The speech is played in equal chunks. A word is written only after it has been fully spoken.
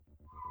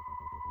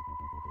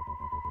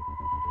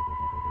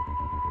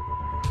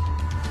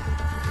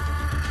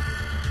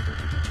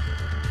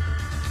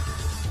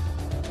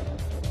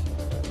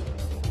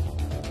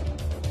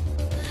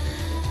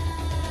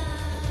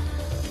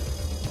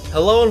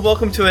Hello and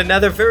welcome to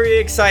another very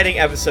exciting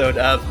episode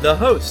of The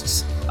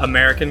Hosts,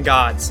 American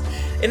Gods.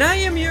 And I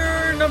am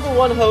your number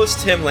one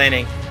host, Tim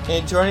Lanning.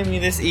 And joining me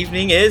this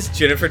evening is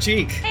Jennifer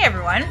Cheek. Hey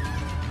everyone.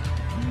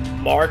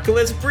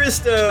 Marcellus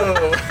Bristow.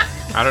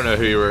 I don't know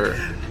who you were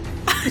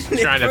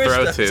trying to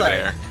throw to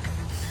there.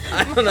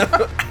 I don't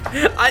know.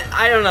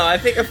 I don't know. I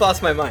think I've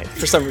lost my mind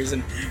for some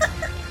reason.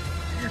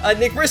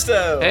 Nick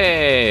Bristow.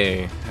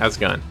 Hey, how's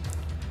it going?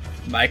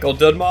 Michael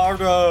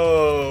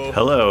Dunmardo.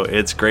 Hello,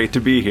 it's great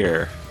to be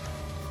here.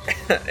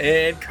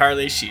 And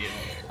Carly Shield.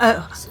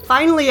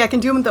 Finally, I can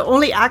do the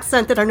only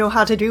accent that I know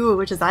how to do,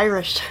 which is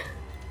Irish.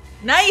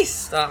 Nice.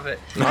 Stop it.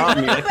 Go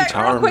back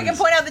real quick and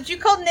point out that you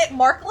called Nick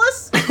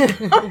Marcellus,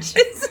 which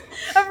is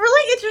a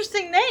really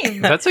interesting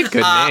name. That's a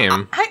good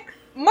name.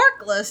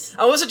 Marcellus.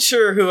 I wasn't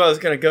sure who I was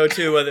going to go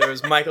to, whether it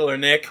was Michael or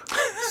Nick,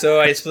 so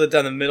I split it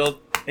down the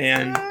middle,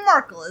 and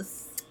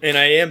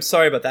I am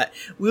sorry about that.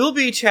 We'll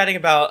be chatting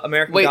about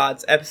American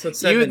Gods, episode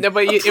 7. It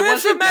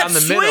wasn't down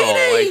the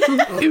middle.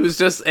 Like, it was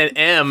just an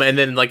M and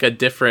then like a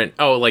different,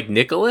 like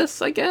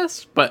Nicholas, I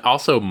guess, but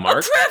also Mark.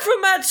 A threat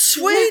from Matt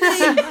Sweeney!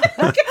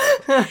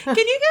 Can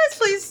you guys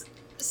please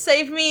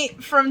save me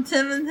from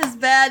Tim and his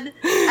bad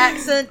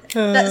accent?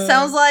 That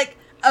sounds like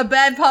a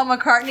bad Paul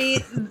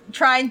McCartney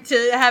trying to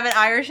have an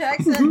Irish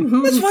accent.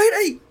 That's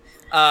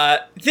right.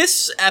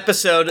 This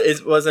episode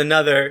was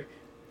another,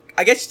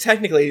 I guess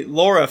technically,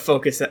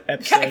 Laura-focused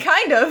episode.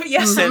 Kind of,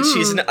 yes. Since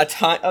she's a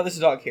time... Oh, there's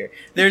a dog here.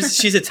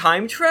 She's a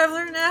time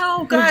traveler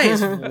now?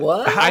 Guys,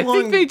 what? I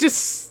think they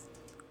just...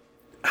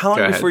 How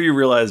long before you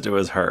realized it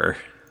was her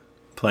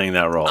playing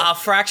that role? A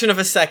fraction of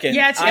a second.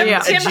 Yeah,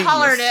 Tim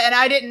hollered it, and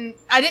I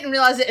didn't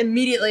realize it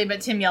immediately,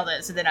 but Tim yelled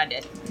it, so then I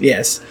did.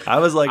 Yes. I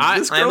was like,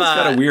 this girl's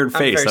got a weird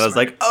face. And I was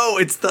like, oh,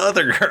 it's the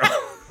other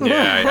girl.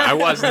 Yeah, I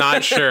was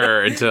not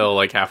sure until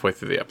like halfway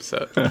through the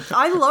episode.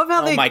 I love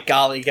how my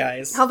golly,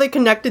 guys. How they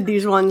connected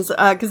these ones,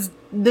 because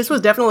this was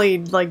definitely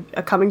like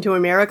a Coming to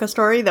America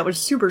story that was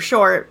super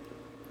short,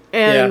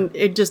 and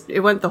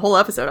it went the whole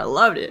episode. I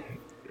loved it.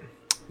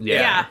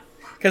 Yeah.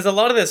 Because a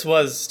lot of this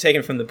was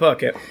taken from the book.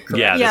 Correct?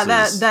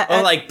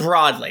 That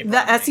broadly.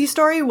 The Essie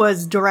story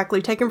was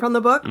directly taken from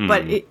the book,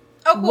 but it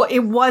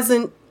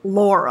wasn't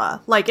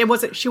Laura. Like,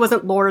 she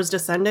wasn't Laura's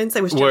descendants.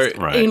 It was just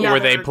Were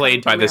they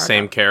played by the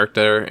same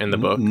character in the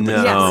book? No.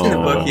 Yes. In the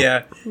book,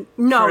 yeah.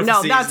 No,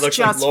 that's looks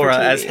just like Laura for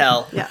TV. as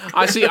hell. Yeah.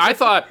 I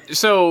thought,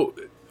 so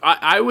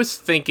I was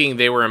thinking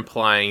they were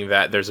implying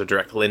that there's a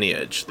direct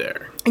lineage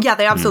there. Yeah,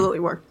 they absolutely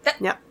were.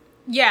 Yeah.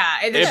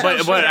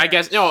 But I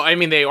guess,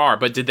 they are,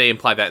 but did they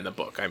imply that in the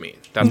book? I mean,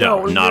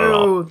 No, not at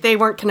all. They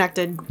weren't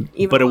connected.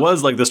 But it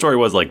was like, the story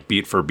was like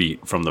beat for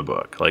beat from the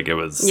book. Like, it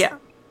was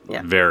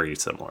very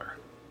similar.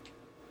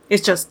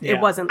 It's just, it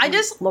wasn't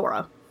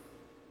Laura.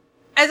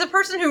 As a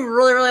person who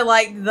really, really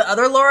liked the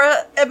other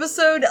Laura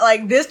episode,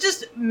 like, this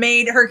just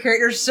made her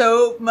character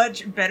so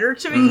much better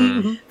to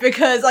me.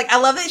 Because, like, I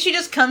love that she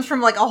just comes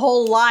from, like, a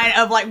whole line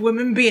of, like,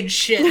 women being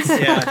shits.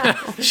 Yeah.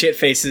 Shit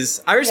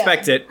faces. I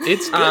respect it.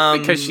 It's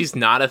good because she's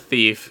not a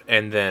thief,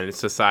 and then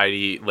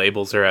society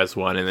labels her as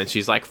one, and then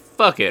she's like,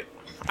 fuck it.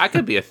 I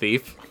could be a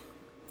thief.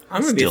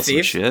 I'm gonna be a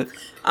thief. Some shit.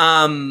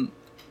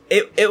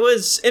 It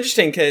was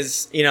interesting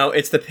because,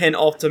 it's the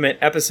penultimate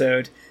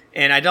episode,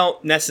 and I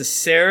don't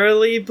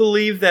necessarily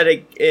believe that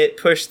it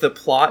pushed the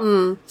plot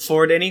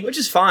forward any, which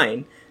is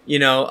fine. I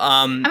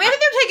think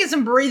they're taking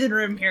some breathing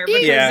room here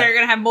because they're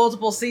going to have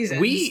multiple seasons.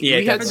 We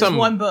had some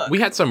one book. We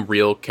had some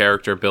real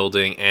character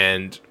building,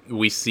 and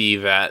we see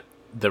that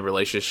the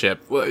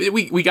relationship.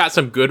 We got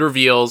some good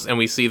reveals, and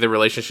we see the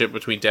relationship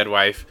between Dead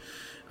Wife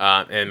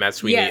and Matt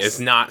Sweeney is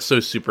not so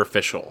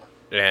superficial.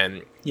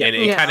 And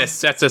it kind of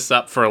sets us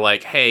up for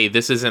like, hey,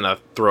 this isn't a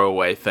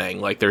throwaway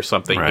thing. Like, there's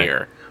something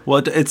here.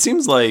 Well, it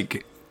seems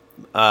like,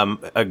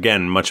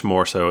 again, much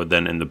more so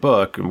than in the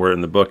book, where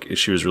in the book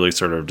she was really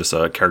sort of just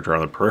a character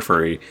on the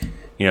periphery.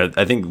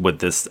 I think what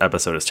this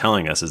episode is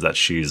telling us is that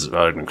she's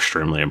an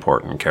extremely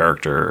important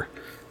character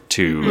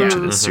to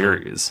the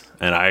series,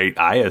 and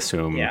I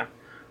assume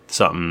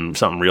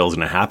something real is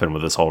going to happen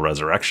with this whole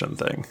resurrection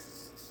thing.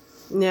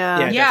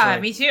 Yeah,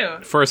 me too.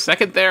 For a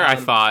second there, I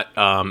thought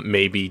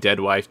maybe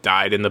Dead Wife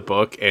died in the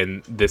book,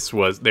 and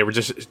they were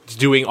just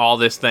doing all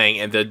this thing,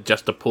 and then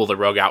just to pull the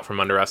rug out from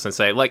under us and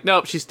say, like,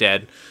 nope, she's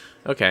dead.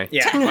 Okay.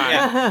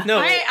 Yeah. No,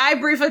 I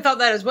briefly thought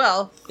that as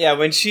well. Yeah,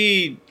 when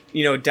she,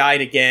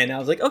 died again, I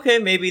was like, okay,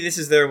 maybe this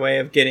is their way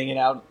of getting it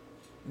out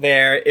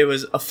there. It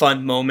was a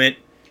fun moment,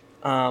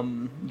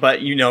 but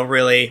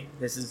really,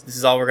 this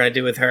is all we're gonna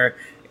do with her.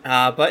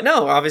 But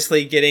no,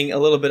 obviously, getting a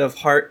little bit of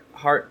heart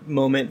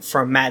moment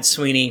from Matt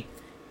Sweeney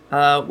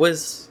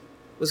was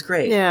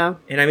great. Yeah.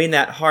 And I mean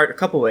that heart a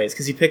couple ways,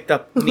 because he picked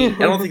up meat. I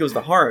don't think it was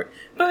the heart,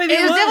 but maybe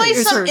it was.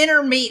 Definitely some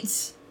inner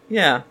meats.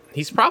 Yeah.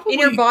 He's probably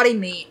inner body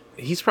meat.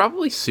 He's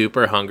probably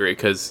super hungry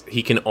because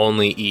he can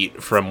only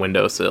eat from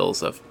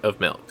windowsills of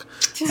milk.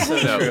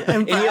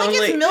 And he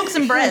gets milks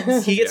and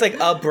breads. He gets like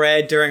a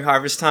bread during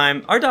harvest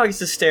time. Our dog is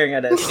just staring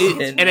at us.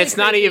 And it's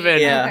not even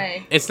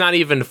it's not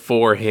even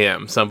for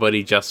him.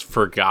 Somebody just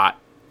forgot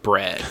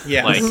bread.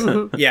 Yeah.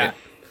 Like, yeah.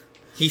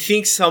 he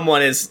thinks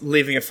someone is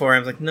leaving it for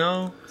him. Like,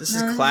 no, this is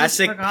No, this is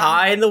classic forgotten.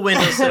 pie in the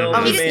windowsill.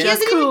 I was He man.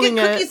 doesn't even cooling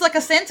get it. cookies like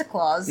a Santa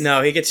Claus.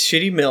 No, he gets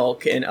shitty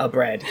milk and a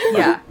bread.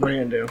 Yeah. What are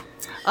you gonna do?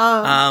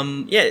 Uh,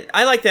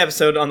 I like the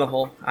episode on the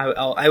whole.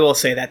 I will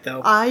say that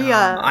though.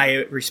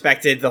 I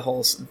respected the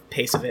whole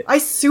pace of it. I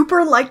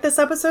super like this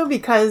episode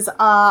because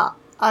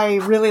I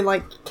really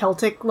like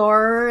Celtic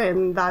lore,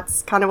 and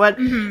that's kind of what.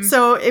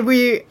 So if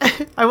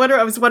I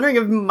was wondering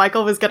if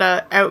Michael was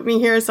gonna out me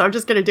here, so I'm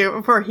just gonna do it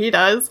before he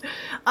does.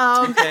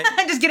 Okay.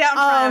 Just get out in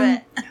front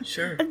of it.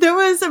 Sure. There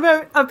was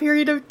about a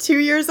period of 2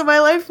 years of my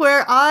life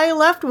where I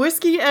left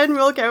whiskey and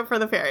milk out for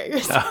the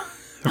fairies.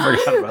 I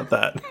forgot about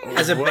that.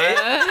 As a bit,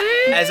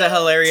 as a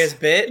hilarious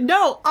bit,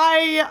 No,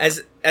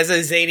 as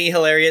a zany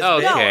hilarious bit.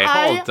 Okay, No,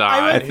 hold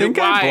on. I think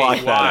I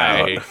blocked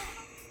that out.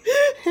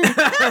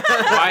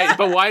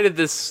 Why did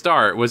this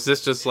start? Was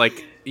this just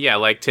like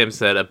Tim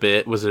said, a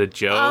bit? Was it a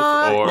joke,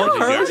 or no, did you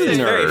Carly's actually?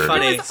 a very nerd.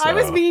 funny. I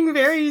was So- being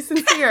very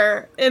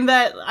sincere in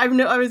that I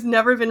was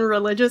never been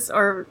religious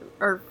or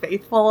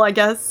faithful, I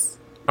guess.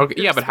 Okay,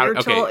 yeah, but how?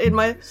 Spiritual Okay, in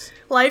my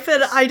life,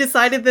 and I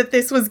decided that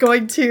this was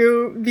going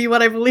to be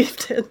what I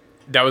believed in,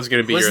 that was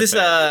going to be Was your this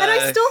thing. and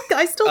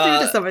I still do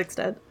to some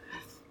extent.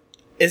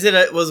 Is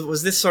it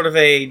was this sort of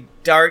a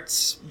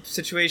darts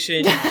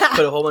situation? You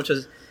put a whole bunch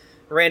of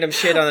random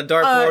shit on a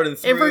dartboard and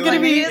threw If we're gonna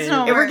it be, it's in?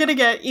 not if we're work. gonna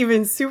get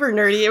even super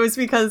nerdy, it was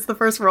because the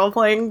first role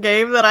playing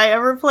game that I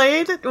ever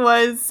played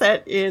was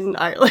set in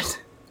Ireland.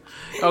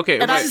 Okay,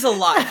 This wait. is a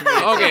lot for me.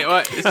 Okay,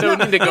 well, so we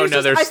need to go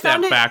another step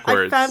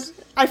backwards.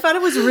 I found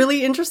it was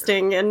really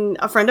interesting, and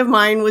a friend of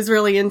mine was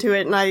really into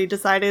it, and I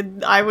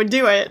decided I would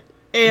do it.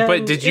 And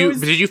But did it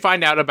was- you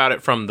find out about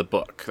it from the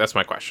book? That's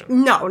my question.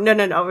 No.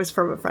 It was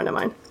from a friend of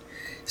mine.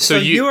 So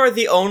you are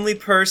the only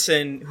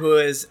person who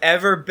has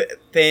ever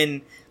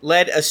been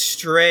led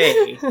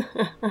astray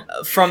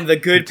from the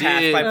good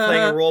path by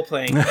playing a role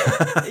playing.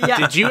 Yeah.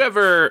 Did you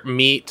ever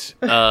meet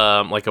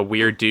like a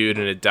weird dude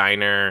in a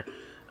diner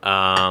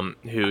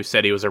who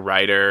said he was a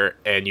writer,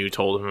 and you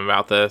told him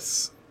about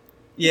this?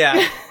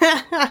 Yeah.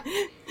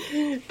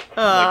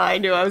 I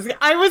knew I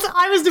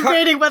was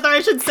debating whether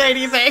I should say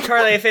anything.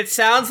 Carly, if it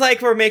sounds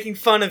like we're making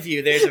fun of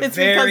you, there's a It's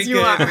very because you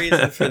good are.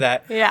 reason for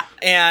that. Yeah.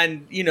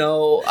 And,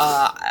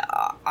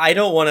 I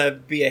don't want to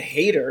be a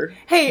hater.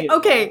 Hey, you know.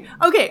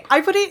 okay.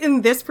 I put it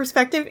in this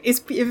perspective: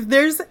 is if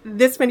there's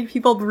this many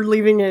people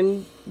believing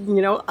in,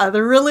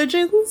 other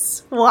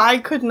religions, why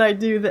couldn't I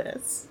do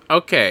this?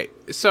 Okay,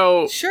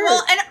 so Sure.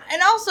 Well,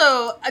 and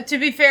also to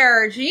be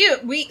fair to you,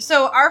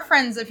 so our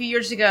friends a few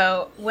years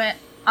ago went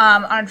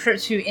on a trip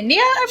to India,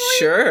 I believe,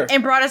 Sure.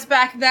 and brought us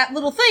back that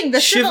little thing, the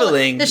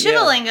Shivaling, the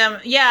Shivalingam.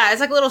 Yeah, it's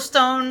like a little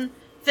stone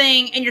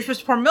thing, and you're supposed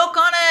to pour milk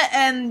on it,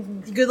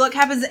 and good luck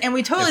happens. And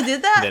we totally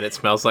did that. then it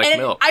smells like and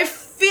milk. I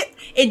feel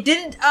it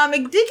didn't. It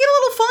did get a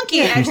little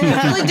funky. Actually, you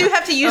really do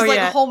have to use Oh, like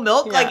yeah. whole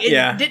milk. Yeah. Like it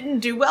Yeah. didn't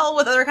do well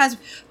with other kinds of.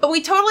 But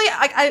we totally.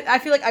 I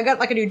feel like I got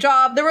like a new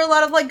job. There were a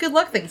lot of like good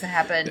luck things that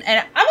happened,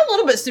 and I'm a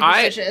little bit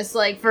superstitious,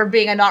 like for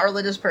being a not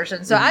religious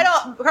person. So I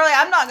don't, Carly.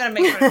 I'm not gonna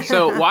make fun of you.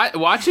 So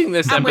watching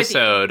this I'm with you.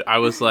 episode, I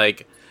was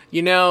like,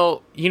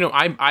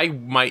 I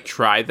might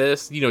try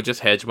this,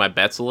 just hedge my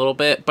bets a little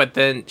bit. But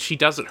then she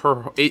does it.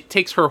 It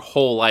takes her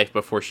whole life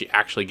before she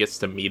actually gets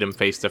to meet him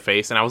face to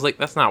face, and I was like,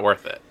 that's not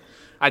worth it.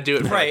 I'd do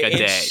it for like a and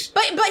day.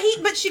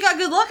 But she got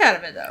good luck out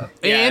of it though.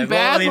 And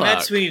bad luck.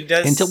 Matt Sweeney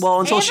does.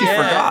 Until she And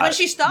forgot. when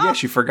she stopped. Yeah,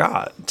 she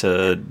forgot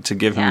to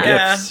give him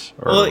Yeah. gifts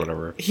or Well,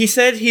 whatever. He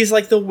said he's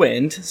like the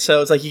wind,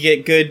 so it's like you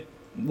get good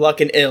luck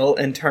and ill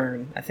in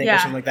turn, I think, or Yeah.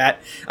 something like that.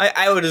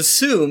 I would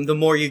assume the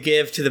more you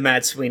give to the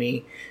Mad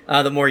Sweeney,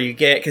 the more you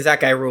get, because that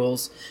guy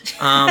rules.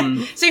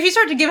 So if you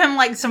start to give him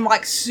like some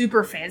like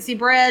super fancy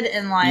bread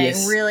and like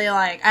Yes. really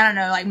like I don't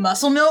know like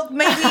muscle milk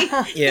maybe.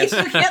 Yes.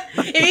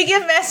 If you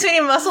give Matt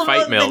Sweeney muscle Fight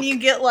milk, then milk. you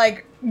get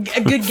like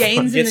good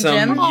gains in Get the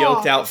some gym.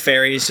 yoked out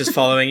fairies just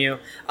following you.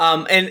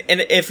 And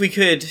if we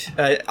could,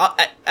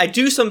 I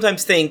do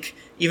sometimes think,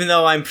 even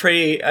though I'm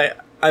pretty,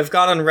 I've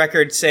got on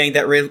record saying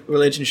that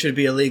religion should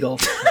be illegal.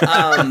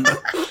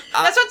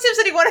 That's what Tim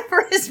said he wanted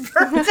for his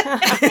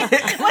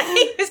birthday. When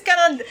he was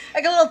kind of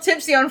like a little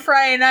tipsy on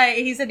Friday night,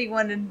 he said he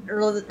wanted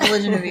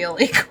religion to be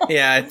illegal.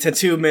 Yeah, to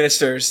two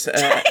ministers.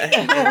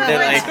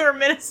 They're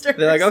ministers.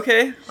 They're like,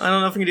 okay, I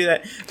don't know if we can do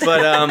that,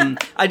 but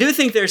I do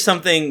think there's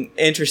something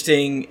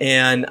interesting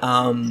in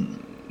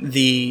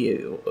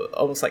the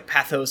almost like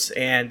pathos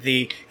and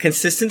the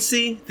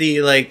consistency.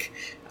 The like,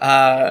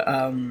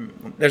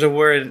 there's a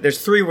word.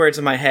 There's three words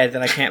in my head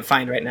that I can't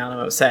find right now, and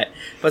I'm upset.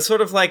 But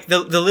sort of like the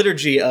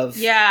liturgy of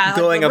Yeah, like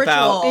going the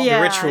about ritual. the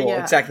Yeah, ritual.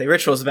 yeah. Exactly,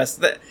 ritual is the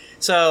best.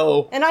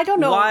 So, And I don't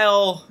know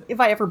while if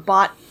I ever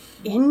bought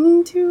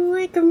into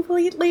it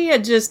completely.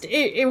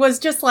 It was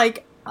just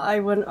like I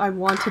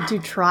wanted to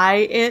try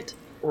it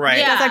right.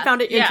 Yeah. because I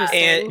found it Yeah. interesting.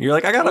 And- You're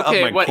like, I gotta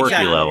Okay, up my what- quirky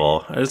exactly.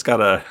 level. I just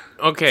gotta.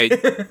 Okay,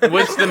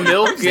 was the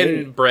milk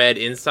and bread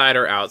inside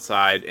or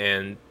outside,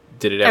 and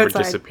did it ever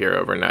Outside. disappear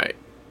overnight?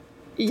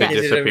 yeah. Did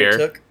Is it ever disappear?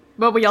 took?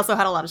 But we also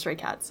had a lot of stray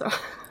cats, so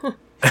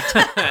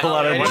A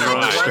lot of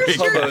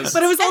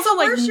But it was also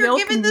like First you're milk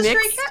giving the stray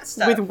mixed cat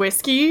stuff. with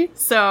whiskey,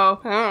 so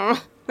I don't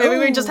know. Maybe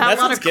we just have That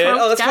a lot sounds of good.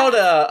 Oh, that's croaked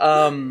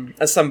called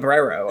a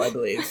sombrero, I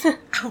believe.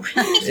 Oh,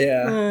 really?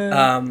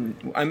 Yeah.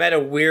 I met a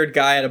weird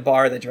guy at a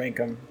bar that drank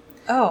them.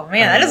 Oh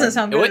man, that doesn't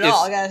sound good at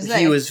all. I gotta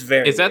say. He was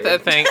very. Is that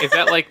weird. that thing? Is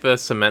that like the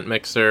cement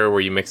mixer where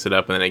you mix it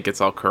up and then it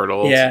gets all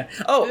curdled? Yeah.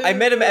 Oh, I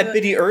met him at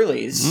Biddy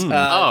Early's,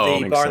 Oh,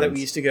 the makes bar that sense.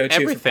 we used to go to.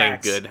 Everything for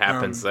PAX. good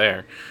happens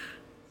there.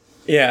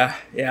 Yeah,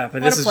 yeah,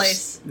 but What this a is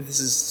place. this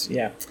is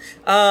yeah.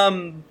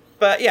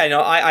 But yeah,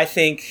 no, I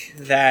think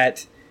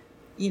that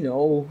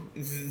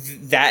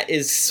that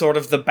is sort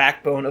of the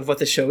backbone of what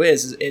the show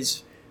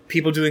is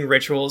people doing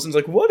rituals and it's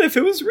like, what if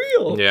it was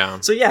real? Yeah.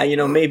 So yeah,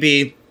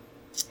 maybe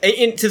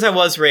since I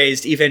was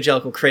raised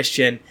evangelical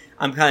Christian,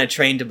 I'm kind of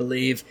trained to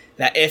believe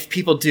that if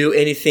people do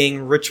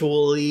anything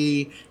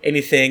ritually,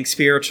 anything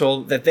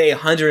spiritual, that they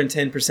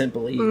 110%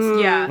 believe.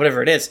 Yeah.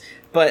 Whatever it is.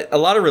 But a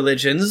lot of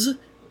religions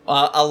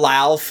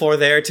allow for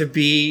there to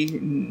be,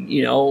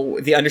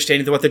 the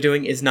understanding that what they're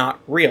doing is not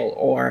real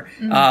or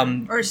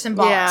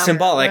symbolic. Yeah.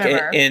 symbolic,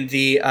 Whatever. and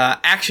the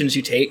actions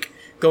you take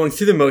going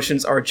through the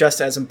motions are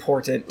just as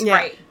important Yeah.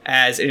 Right.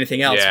 as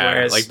anything else. Yeah,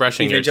 whereas like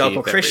brushing your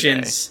evangelical teeth every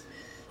Christians,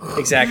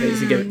 exactly,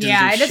 doesn't give it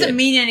Yeah, it doesn't shit.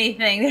 mean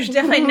anything. There's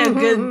definitely no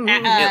good.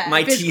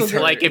 My physical teeth good.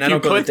 hurt. Like if and I you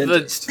don't go to put the the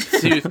dentist.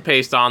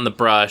 toothpaste on the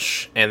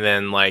brush and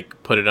then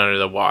like put it under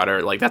the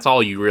water, like that's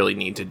all you really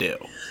need to do.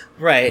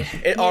 Right.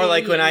 Or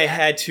like when I Yeah.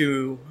 had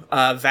to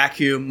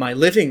vacuum my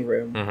living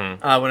room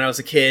when I was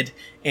a kid,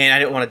 and I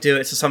didn't want to do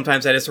it, so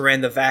sometimes I just ran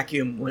the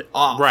vacuum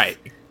off Right.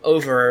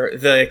 over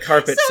the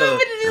carpet. So So even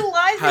to do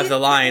lines, have the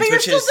lines, but you're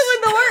which still is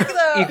doing the work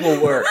though.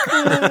 equal work.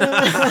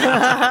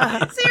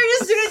 So you're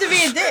just doing it to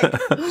be a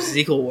dick. This is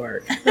equal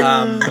work.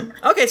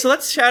 Okay, so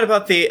let's chat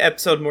about the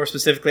episode more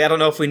specifically. I don't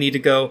know if we need to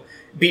go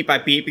beat by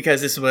beat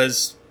because this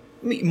was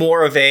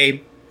more of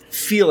a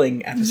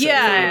feeling episode. if that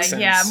Yeah, makes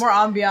sense. yeah, more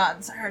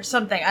ambiance or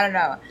something. I don't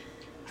know.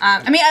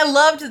 I mean, I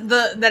loved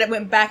that it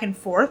went back and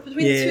forth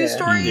between the two Yeah.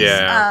 stories.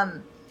 Yeah.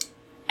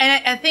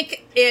 And I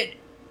think it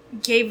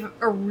gave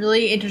a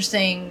really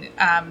interesting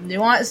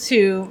nuance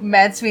to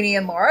Mad Sweeney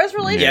and Laura's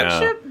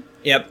relationship.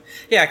 Yep.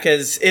 Yeah,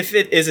 because if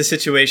it is a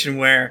situation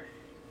where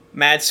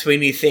Mad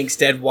Sweeney thinks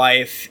dead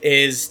wife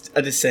is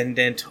a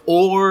descendant,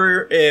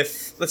 or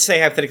if, let's say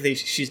hypothetically,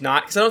 she's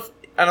not, because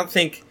I don't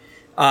think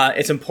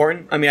it's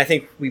important. I mean, I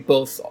think we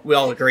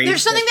all agree.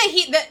 There's something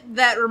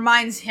that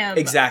reminds him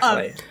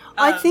Exactly. of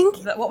I think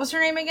what was her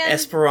name again?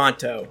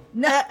 Esperanto.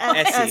 No,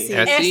 Essie.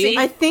 Essie?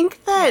 I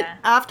think that Yeah.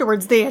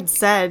 afterwards they had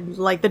said,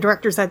 like the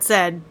directors had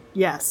said,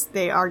 yes,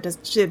 they are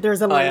just.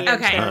 There's a yeah. lineage.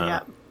 Okay. there, yeah.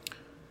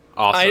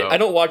 Also, I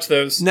don't watch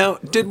those. Now,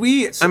 did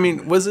we? I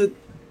mean, was it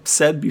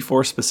said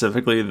before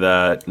specifically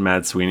that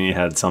Mad Sweeney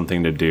had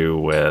something to do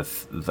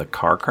with the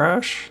car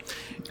crash?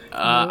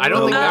 I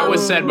don't think that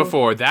was said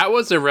before. That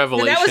was a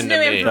revelation new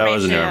to me. That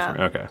was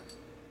Information. okay.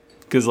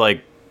 Because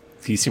like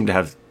he seemed to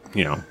have,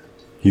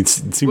 he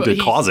seemed Well, to he-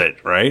 cause it,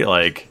 right?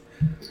 Like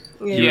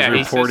Yeah, he says to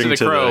reporting the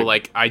to crow, the-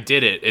 like, I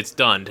did it. It's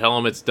done. Tell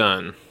him it's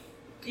done.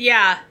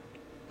 Yeah,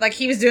 like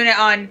he was doing it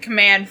on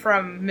command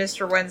from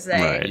Mr.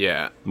 Wednesday. Right.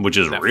 Yeah. which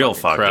is That real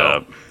fucking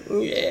fucked crow.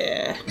 up.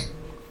 Yeah.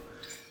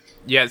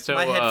 Yeah, so...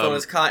 My headphone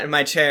is caught in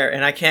my chair,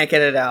 and I can't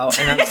get it out.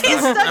 And I'm It's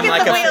stuck I'm in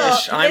like the a wheel.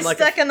 fish. I'm It's like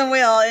stuck in the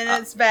wheel,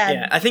 and it's bad.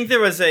 Yeah, I think there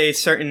was a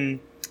certain.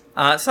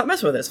 Stop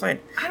messing with it. It's fine.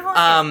 I don't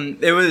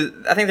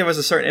like I think there was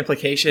a certain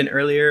implication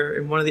earlier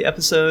in one of the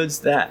episodes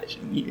that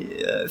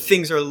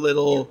things are a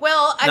little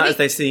Well, not as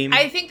they seem.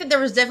 I think that there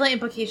was definitely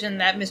implication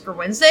that Mr.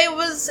 Wednesday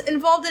was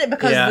involved in it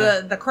because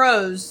Yeah. the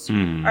crows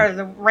or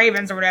the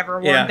ravens or whatever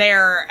were Yeah.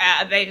 there.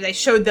 They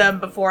showed them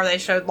before they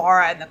showed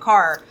Laura in the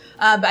car,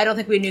 but I don't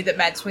think we knew that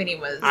Mad Sweeney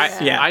was.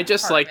 I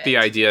just part like of the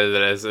it. idea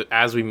that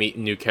as we meet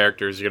new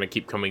characters, you're going to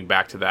keep coming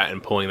back to that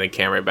and pulling the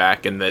camera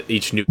back, and that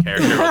each new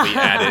character will be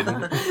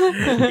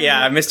added.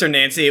 yeah, Mr.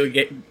 Nancy would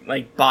get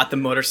bought the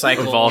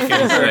motorcycle.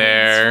 Vulcan's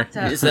there.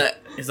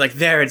 It's like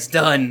there, it's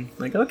done.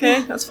 Like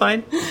okay, that's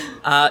fine.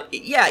 Yeah,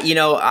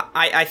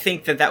 I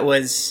think that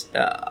was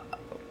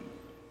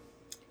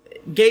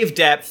gave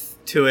depth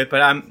to it,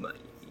 but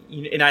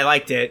and I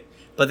liked it.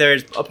 But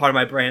there's a part of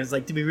my brain is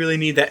like, do we really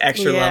need that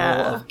extra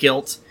level of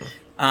guilt?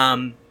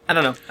 I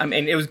don't know. I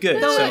mean, it was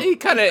good. No, so it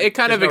kind of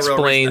there's no real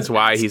explains reason.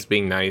 why he's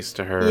being nice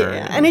to her.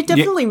 Yeah, and it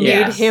definitely made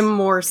Yes. him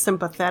more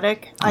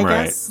sympathetic, I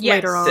Right. guess, Yes,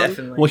 later on.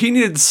 Definitely. Well, he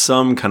needed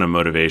some kind of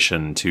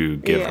motivation to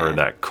give her Yeah.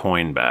 that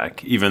coin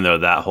back, even though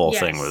that whole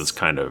thing Yes. was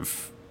kind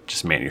of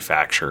just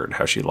manufactured,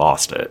 how she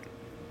lost it.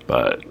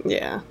 But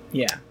Yeah.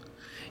 Yeah.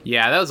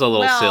 Yeah, that was a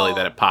little Well- silly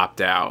that it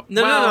popped out.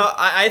 No.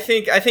 I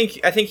think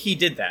he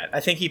did that. I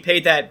think he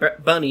paid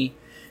that bunny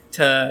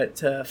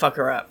to fuck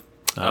her up.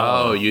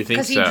 Oh, you think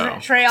Because he so?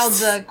 trailed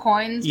the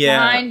coins Yeah.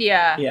 behind.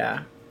 Yeah. Yeah.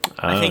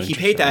 Oh, I think he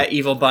paid that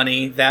evil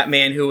bunny, that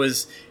man who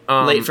was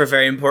Um, late for a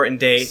very important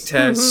date, to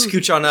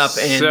scooch on up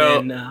and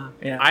So, then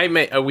yeah. I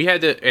made. We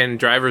had to in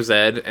driver's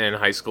ed in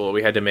high school.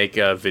 We had to make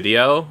a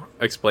video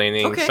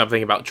explaining Okay.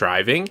 something about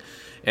driving,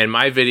 and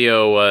my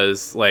video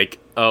was like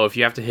oh, if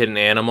you have to hit an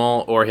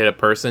animal or hit a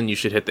person, you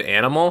should hit the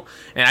animal.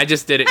 And I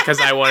just did it because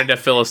I wanted to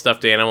fill a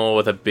stuffed animal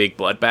with a big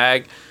blood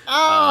bag.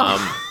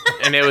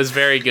 And it was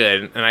very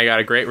good. And I got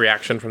a great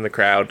reaction from the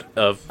crowd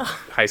of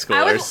high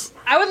schoolers.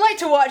 I would like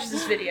to watch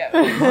this video.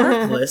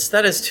 Markless.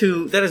 That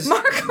is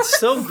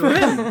so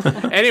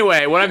grim.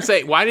 Anyway, what I'm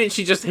saying, why didn't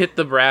she just hit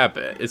the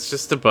rabbit? It's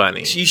just a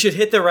bunny. You should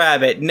hit the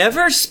rabbit.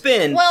 Never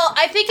spin. Well,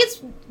 I think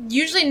it's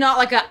usually not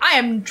like I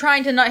am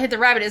trying to not hit the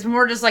rabbit. It's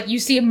more just like you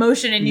see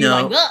emotion and you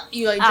jerk. Like,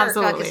 it's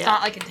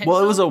not like intentional.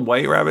 Well, it was a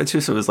white rabbit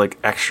too, so it was like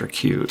extra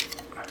cute.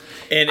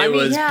 And it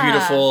was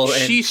beautiful.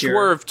 And she pure.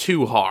 swerved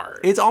too hard.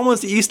 It's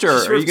almost Easter.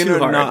 Are you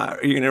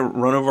gonna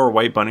run over a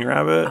white bunny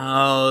rabbit?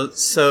 Oh,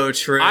 so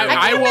true. I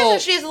can imagine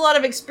she has a lot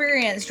of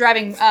experience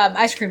driving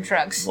ice cream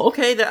trucks.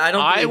 Okay, I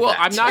don't.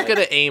 I'm not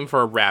gonna aim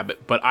for a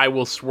rabbit, but I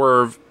will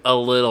swerve a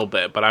little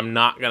bit. But I'm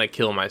not gonna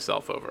kill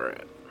myself over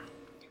it.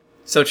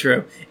 So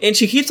true. And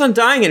she keeps on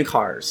dying in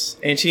cars.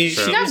 And she needs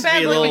to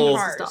be a little.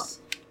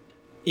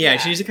 Yeah,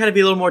 she needs to kind of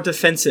be a little more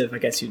defensive, I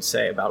guess you'd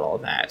say, about all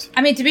that.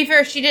 I mean, to be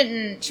fair, she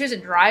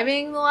wasn't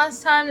driving the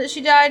last time that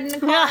she died in the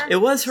car. Yeah, it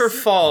was her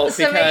fault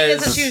so maybe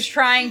because she was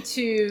trying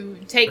to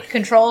take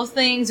control of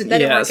things, and that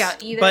didn't work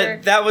out either.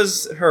 But that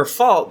was her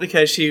fault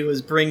because she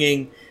was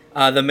bringing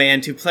the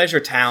man to Pleasure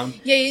Town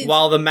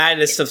while the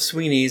maddest of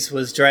Sweeney's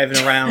was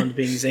driving around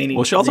being zany.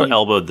 Well, she also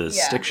elbowed the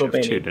stick shift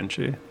too, didn't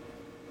she?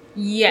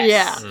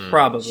 Yes. Yeah.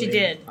 Probably. She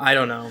did. I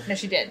don't know. No,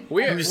 she did.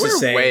 We're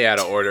way out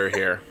of order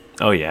here.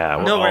 Oh yeah,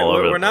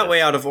 we're not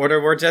way out of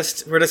order. We're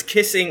just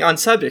kissing on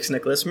subjects,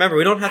 Nicholas. Remember,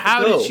 we don't have to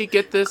go. How did she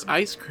get this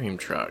ice cream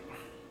truck?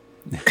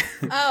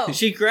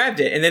 She grabbed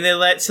it, and then they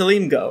let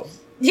Salim go.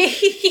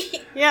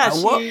 Yeah,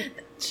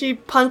 she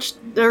punched,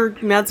 or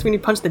Mad Sweeney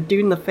punched the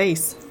dude in the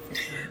face.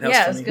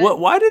 That was good.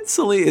 Why did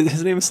Salim?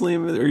 His name is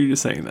Salim. Or are you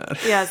just saying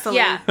that? Yeah, Salim.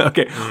 Yeah.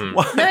 Okay.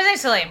 No, his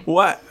name's Salim.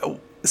 What?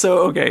 So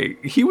okay,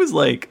 he was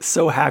like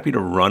so happy to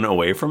run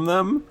away from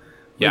them.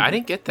 Yeah, I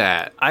didn't get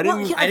that. I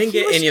didn't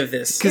get any of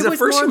this. Because at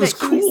first he was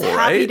cool,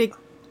 right?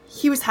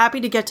 He was happy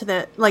to get to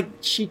the, like,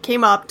 she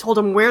came up, told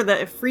him where the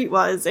Ifrit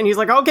was, and he's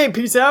like, okay,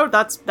 peace out,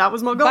 that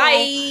was my goal.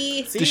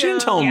 Bye! She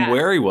didn't tell him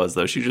where he was,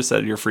 though. She just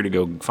said, you're free to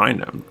go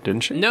find him,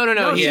 didn't she?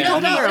 No. She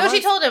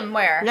told him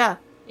where. Yeah.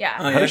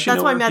 Yeah.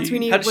 That's why Mad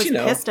Sweeney was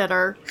pissed at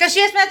her. Because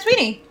she has Mad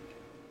Sweeney.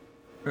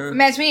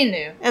 Mad Sweeney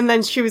knew. And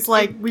then she was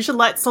like, we should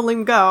let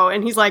Salim go.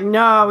 And he's like,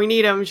 no, we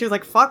need him. She was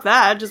like, fuck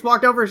that. Just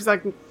walked over. She's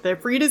like, the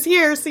Ifrit is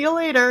here. See you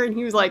later. And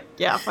he was like,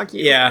 yeah, fuck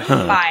you. Yeah.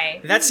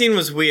 Bye. That scene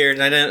was weird.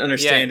 I didn't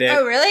understand it.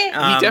 Oh, really?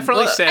 He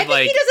definitely said,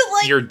 like, he doesn't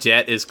like, your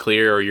debt is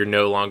clear or you're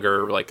no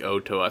longer, like,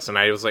 owed to us. And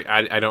I was like,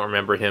 I don't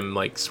remember him,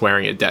 like,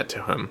 swearing a debt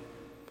to him.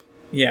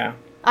 Yeah.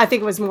 I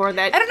think it was more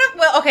that. I don't know.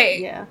 Well,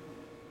 okay. Yeah.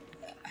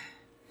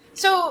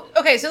 So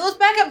let's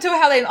back up to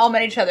how they all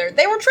met each other.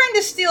 They were trying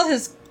to steal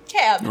his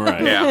cab.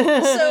 Right.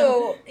 Yeah.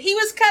 So he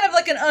was kind of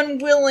like an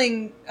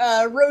unwilling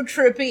road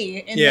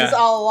trippy in this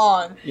all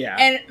along. Yeah.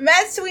 And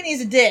Mad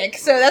Sweeney's a dick,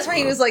 so that's why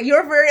he was like,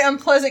 "You're a very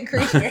unpleasant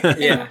creature."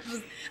 Yeah.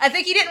 I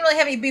think he didn't really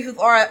have any beef with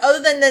Aura,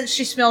 other than that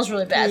she smells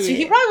really bad. So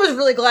he probably was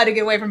really glad to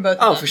get away from both of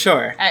them. Oh, for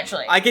sure.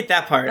 Actually. I get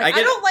that part. I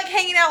don't like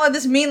hanging out with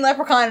this mean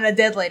leprechaun and a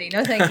dead lady.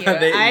 No, thank you.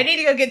 I need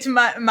to go get to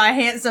my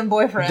handsome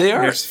boyfriend.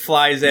 There's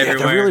flies everywhere.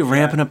 They're really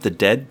ramping up the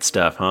dead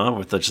stuff, huh?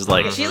 With just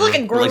like she's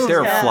looking gross. Like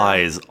there are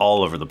flies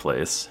all over the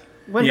place.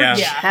 When her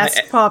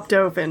chest popped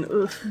open.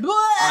 Ugh.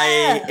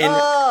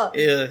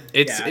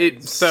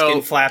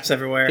 Skin flaps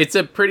everywhere. It's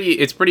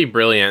pretty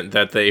brilliant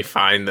that they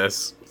find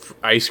this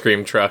ice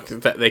cream truck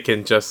that they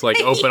can just like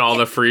open all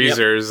the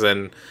freezers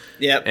and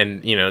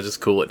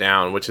just cool it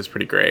down, which is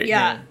pretty great.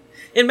 Yeah.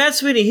 And Mad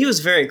Sweeney, he was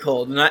very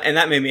cold, and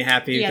that made me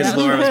happy because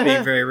Laura was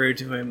being very rude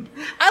to him.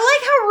 I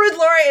like how rude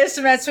Laura is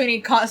to Mad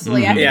Sweeney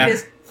constantly. I think it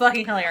is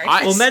fucking hilarious.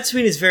 Well, Mad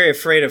Sweeney's very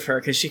afraid of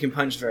her because she can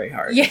punch very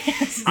hard.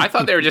 Yes. I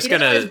thought they were just he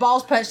gonna his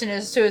balls punched to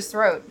his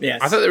throat.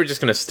 Yes. I thought they were just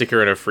gonna stick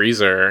her in a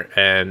freezer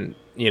and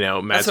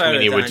Mad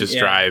Sweeney would just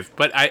drive.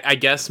 But I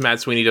guess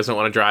Mad Sweeney doesn't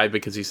want to drive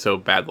because he's so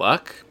bad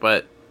luck.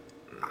 But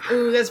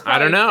ooh, that's probably, I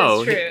don't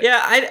know. That's true.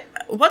 Yeah,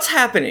 what's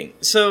happening?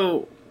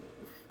 So,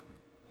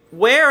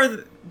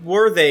 where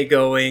were they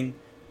going?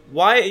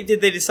 Why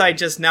did they decide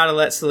just now to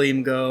let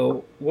Salim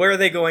go? Where are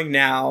they going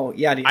now?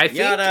 Yada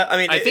yada.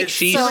 I think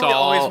she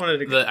saw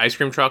the ice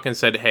cream truck and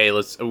said, "Hey,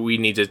 we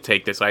need to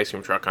take this ice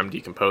cream truck. I'm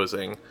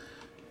decomposing,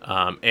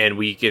 and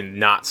we can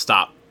not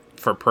stop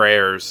for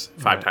prayers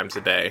 5 times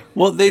a day."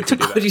 Well, they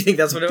took. Do you think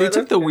that's what it was? They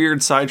took the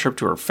weird side trip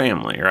to her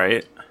family,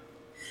 right?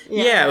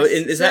 Yeah,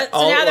 is that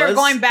all? So now they're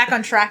going back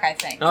on track, I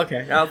think.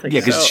 Okay, I'll think. Yeah,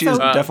 because she's so.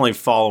 definitely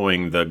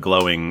following the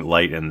glowing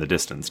light in the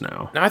distance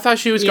now. I thought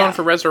she was going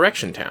for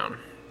Resurrection Town.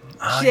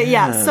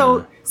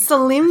 So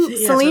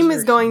Salim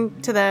is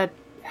going to the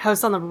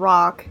house on the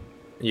rock.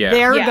 Yeah.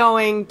 They're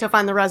going to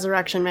find the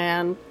Resurrection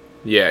Man.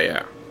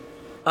 Yeah.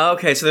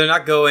 Okay, so they're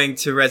not going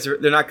to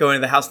they're not going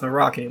to the House on the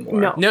Rock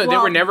anymore. No, they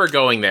were never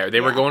going there.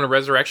 They were going to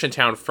Resurrection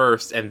Town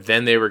first, and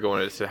then they were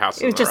going to the House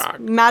on the Rock.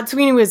 Mad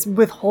Sweeney was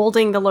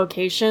withholding the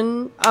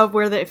location of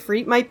where the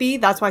Ifrit might be.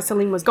 That's why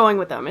Salim was going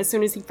with them. As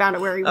soon as he found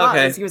out where he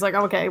was, he was like,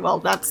 okay, well,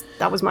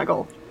 that was my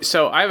goal.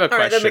 So I have a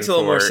question that makes a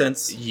little more for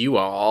sense. you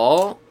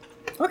all.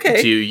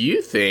 Okay. Do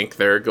you think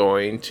they're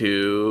going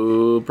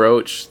to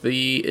broach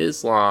the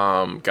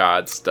Islam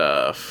God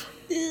stuff?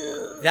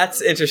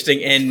 That's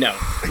interesting, and no.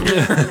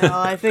 No,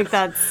 I think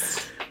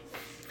that's...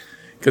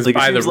 Because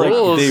by the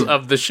rules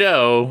of the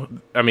show,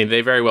 I mean,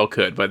 they very well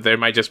could, but they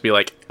might just be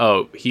like,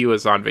 oh, he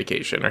was on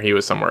vacation, or he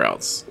was somewhere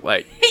else.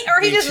 Like, or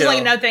he just was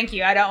like, no, thank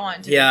you, I don't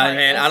want to. Yeah,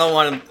 man, I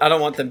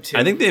don't want them to.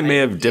 I think they may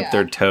have dipped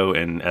their toe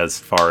in as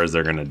far as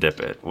they're going to dip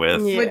it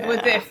with the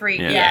Ifrit.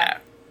 Yeah.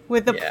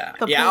 With the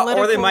political...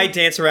 or they might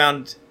dance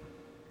around...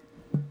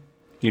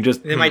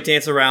 They might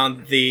dance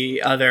around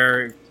the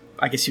other,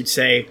 I guess you'd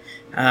say,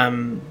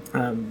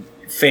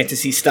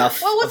 fantasy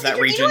stuff of that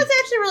region. You know what's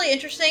actually really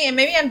interesting, and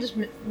maybe I'm just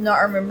not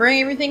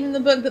remembering everything from the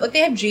book, but like they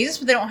have Jesus,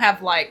 but they don't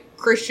have like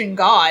Christian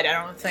God. I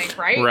don't think,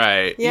 right?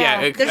 Right.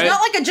 Yeah. There's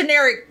not like a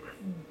generic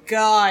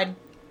God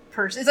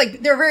person. It's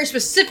like they're very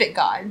specific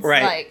gods.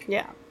 Right.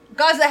 Like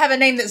gods that have a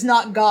name that's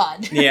not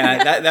God.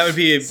 Yeah, that would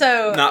be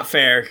not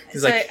fair.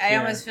 So I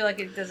almost feel like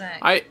it doesn't.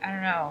 I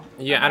don't know.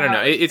 Yeah, I don't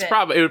know. It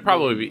would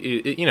probably be.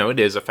 It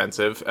is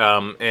offensive.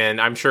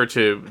 And I'm sure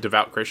to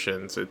devout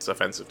Christians, it's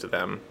offensive to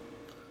them.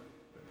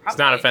 It's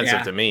not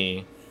offensive to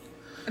me.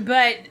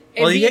 But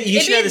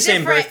you should have the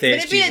same birthday. But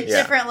it'd be a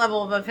different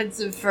level of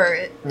offensive for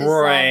Islam,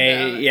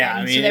 right? Yeah,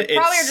 I mean, so they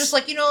probably are just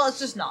like, let's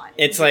just not.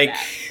 It's like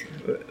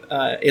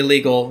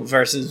illegal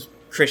versus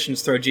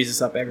Christians throw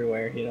Jesus up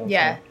everywhere.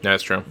 Yeah,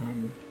 that's true.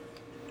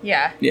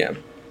 Yeah.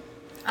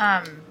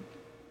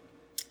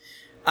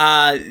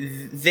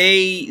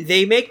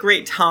 They make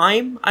great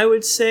time, I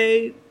would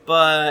say,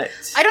 but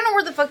I don't know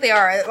where the fuck they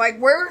are. Like,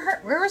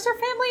 where was her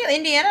family?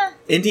 Indiana.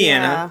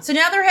 Yeah. So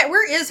now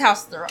where is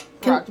House of the Rock?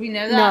 Do we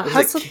know that? No,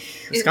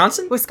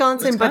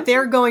 Wisconsin, but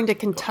they're going to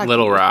Kentucky.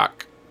 Little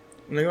Rock.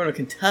 And they're going to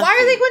Kentucky. Why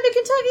are they going to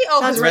Kentucky?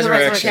 Oh, that's because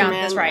Resurrection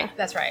Man.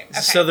 That's right. Okay.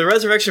 So the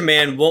Resurrection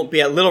Man won't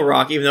be at Little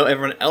Rock, even though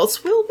everyone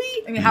else will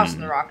be? I mean, House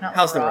on the Rock, not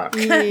House on the Rock.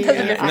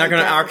 They're not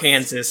going to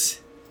Arkansas.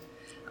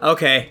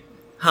 Okay.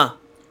 Huh.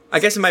 I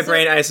guess in my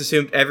brain, I just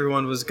assumed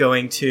everyone was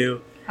going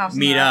to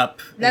meet up.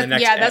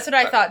 That's what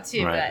I thought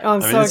too. Right. But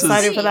I'm so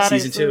excited for that.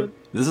 Season 2.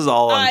 This is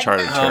all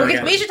uncharted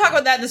territory. We should talk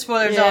about that in the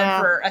spoiler zone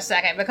for a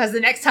second, because the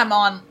next time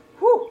on...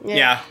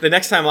 the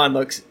next time on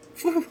looks...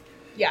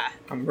 Yeah.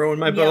 I'm rowing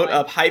my boat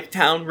up Hype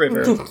Town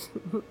River.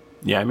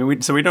 Yeah, I mean,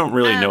 we don't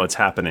really know what's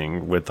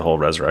happening with the whole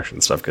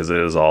resurrection stuff, because it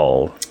is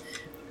all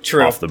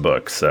off the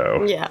book,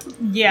 so...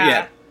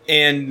 Yeah.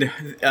 And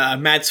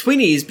Mad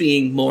Sweeney's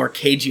being more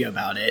cagey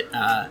about it.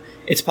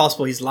 It's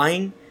possible he's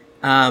lying.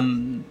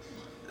 I'm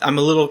a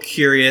little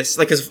curious,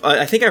 because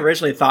I think I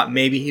originally thought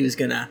maybe he was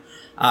gonna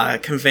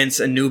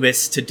convince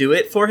Anubis to do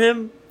it for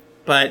him,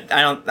 but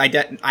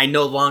I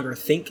no longer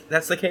think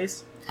that's the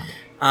case.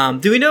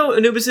 Do we know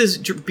Anubis's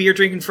beer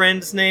drinking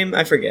friend's name?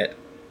 I forget.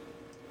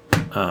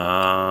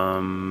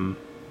 I'm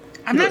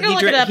not gonna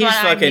look it up he's on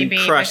fucking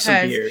IMDb crushed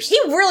some beers. He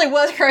really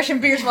was crushing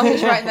beers while he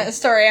was writing that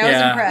story. I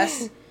was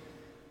impressed.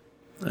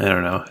 I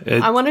don't know.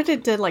 I wanted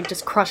it to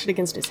just crush it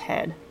against his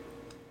head.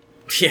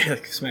 Yeah,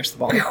 smash the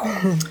ball.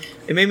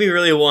 It made me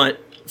really want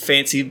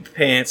fancy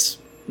pants,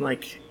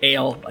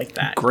 ale like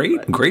that.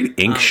 Great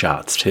ink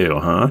shots too,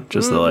 huh?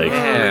 Just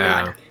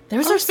yeah.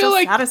 Those are so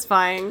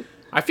satisfying.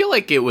 I feel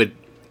like it would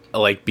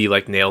be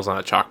like nails on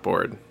a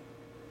chalkboard,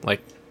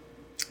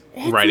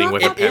 writing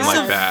with a pen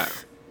like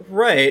that.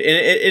 Right, and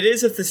it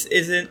is if this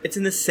isn't. It's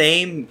in the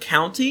same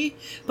county,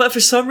 but for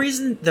some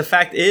reason, the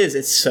fact is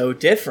it's so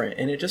different,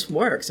 and it just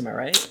works. Am I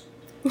right?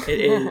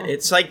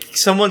 It's like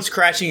someone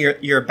scratching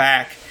your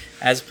back,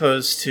 as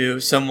opposed to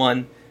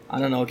someone, I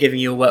don't know, giving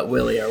you a wet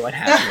willy or what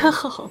have you.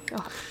 Oh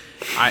God.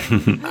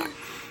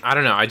 I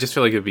don't know. I just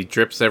feel like it'd be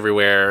drips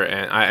everywhere,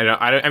 and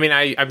I mean,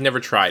 I've never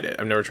tried it.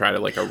 I've never tried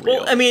it like a real.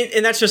 Well, I mean,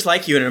 and that's just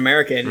like you in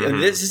America.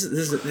 And this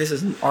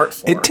is an art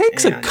form. It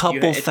takes a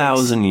couple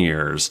thousand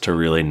years to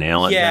really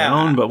nail it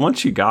down, but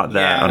once you got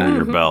that under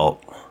your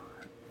belt,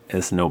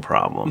 it's no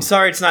problem. I'm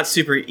sorry, it's not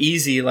super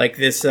easy like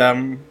this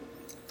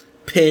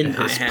pin.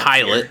 This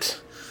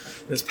pilot.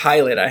 This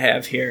pilot I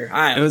have here.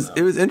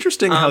 It was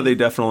interesting how they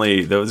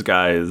definitely, those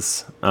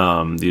guys,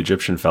 the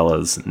Egyptian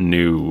fellas,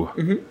 knew.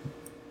 Mm-hmm.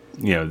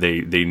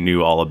 They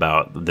knew all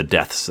about the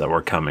deaths that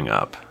were coming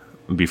up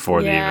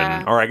before they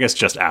even, or I guess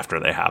just after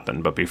they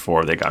happened, but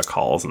before they got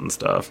calls and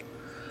stuff.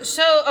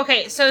 So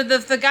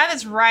the guy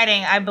that's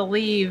writing, I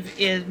believe,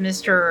 is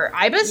Mr.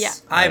 Ibis. Yeah,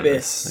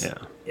 Ibis.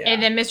 Yeah.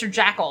 And then Mr.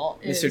 Jackal.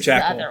 Mr.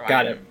 Jackal. The other one.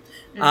 Got it.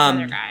 The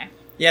other guy.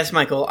 Yes,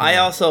 Michael.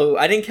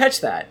 I didn't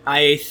catch that.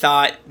 I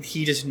thought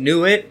he just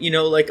knew it.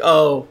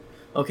 Oh,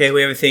 okay,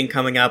 we have a thing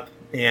coming up,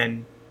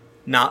 and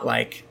not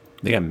like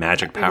they got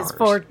magic powers.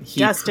 It's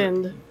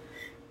destined.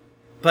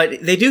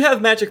 But they do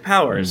have magic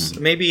powers.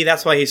 Mm-hmm. Maybe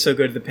that's why he's so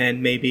good at the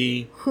pen.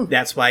 Maybe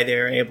that's why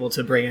they're able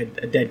to bring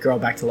a dead girl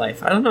back to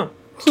life. I don't know.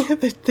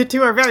 The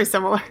two are very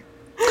similar.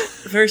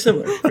 Very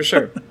similar, for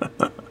sure.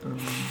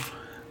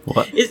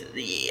 What?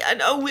 I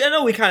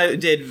know we kind of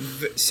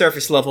did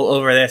surface level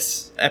over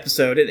this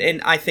episode,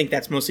 and I think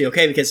that's mostly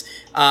okay because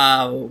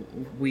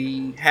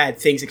we had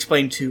things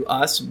explained to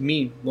us,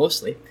 me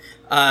mostly,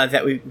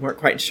 that we weren't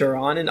quite sure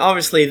on, and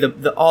obviously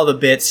all the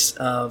bits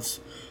of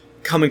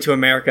coming to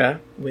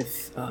America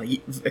with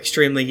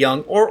extremely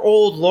young or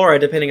old Laura,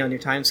 depending on your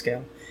time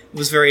scale,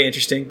 was very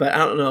interesting. But I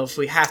don't know if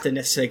we have to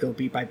necessarily go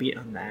beat by beat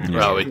on that.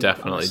 Well, we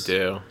definitely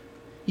do.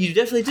 You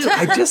definitely do.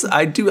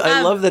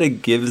 I love that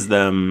it gives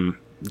them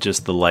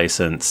just the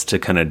license to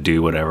kind of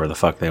do whatever the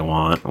fuck they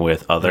want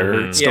with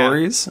other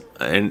stories,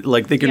 and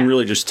like they can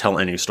really just tell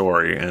any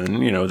story,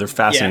 and they're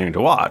fascinating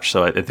to watch.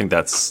 So I think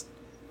that's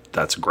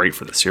great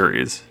for the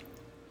series.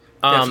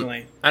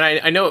 Definitely. And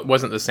I know it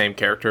wasn't the same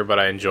character, but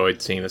I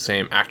enjoyed seeing the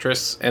same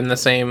actress in the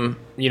same,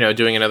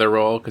 doing another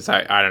role, because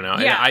I don't know.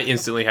 Yeah. I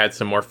instantly had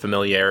some more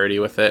familiarity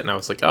with it, and I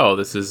was like, oh,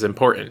 this is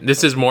important.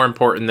 This is more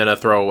important than a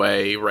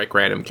throwaway,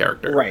 random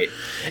character. Right.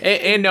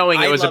 And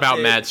knowing it was about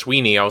it. Mad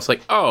Sweeney, I was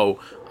like, oh,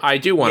 I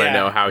do want to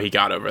know how he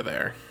got over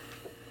there.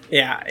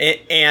 Yeah,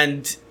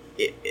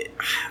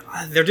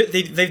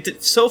 they've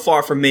so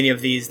far for many of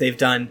these, they've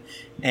done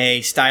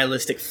a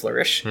stylistic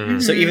flourish.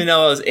 Mm-hmm. So even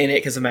though I was in it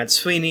because of Mad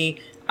Sweeney,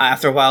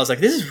 after a while I was like,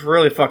 this is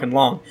really fucking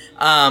long.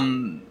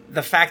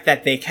 The fact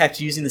that they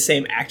kept using the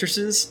same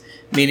actresses,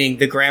 meaning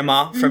the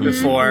grandma from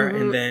before,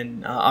 and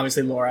then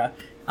obviously Laura,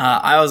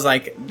 I was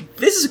like,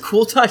 this is a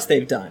cool touch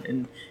they've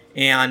done,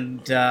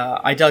 and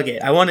I dug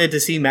it. I wanted to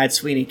see Mad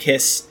Sweeney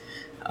kiss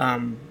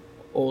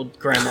old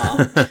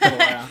grandma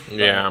Laura.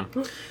 Yeah.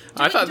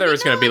 I thought there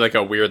was going to be like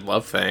a weird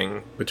love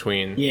thing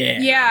between...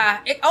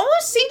 Yeah, it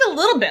almost seemed a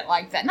little bit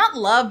like that. Not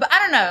love, but I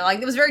don't know. Like,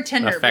 it was very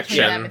tender between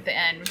them at the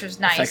end, which was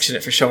nice.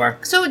 Affectionate, for sure.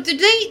 So,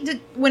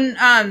 when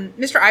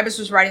Mr. Ibis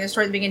was writing the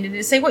story at the beginning, did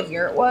it say what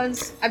year it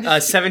was?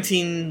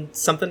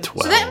 17-something.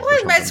 12. So that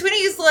implies Mad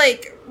Sweeney is,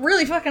 like,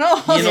 really fucking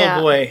old. He's an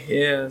old boy,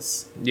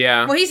 yes.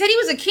 Yeah. Well, he said he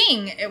was a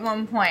king at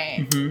one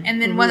point.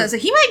 And then so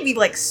he might be,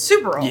 like,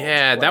 super old.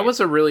 Yeah, that was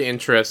a really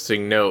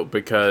interesting note,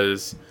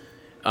 because...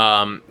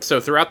 so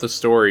throughout the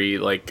story,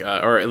 like,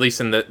 or at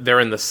least they're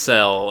in the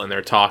cell and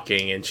they're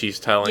talking, and she's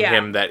telling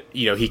him that,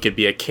 he could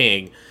be a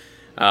king.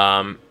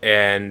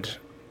 And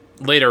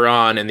later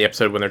on in the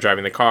episode when they're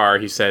driving the car,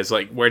 he says,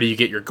 like, where do you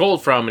get your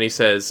gold from? And he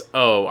says,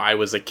 oh, I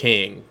was a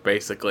king,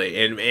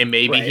 basically. And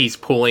maybe he's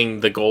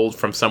pulling the gold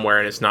from somewhere,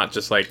 and it's not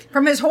just like...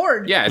 From his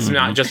hoard. Yeah, it's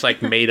not just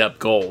like made up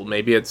gold.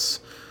 Maybe it's,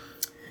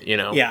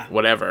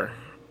 whatever.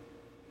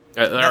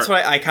 That's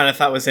what I kind of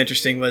thought was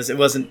interesting, was it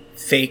wasn't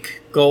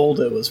fake gold,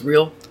 it was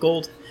real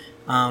gold.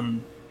 I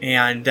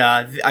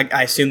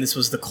assume this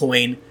was the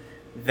coin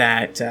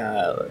that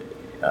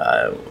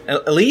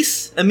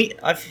Elise?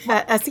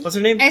 Essie? What's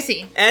her name?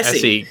 Essie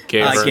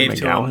gave her gave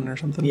McGowan to him. Or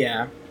something?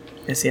 Yeah.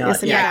 Essie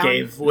Yeah.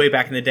 gave way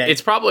back in the day.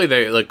 It's probably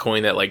the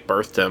coin that, like,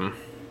 birthed him.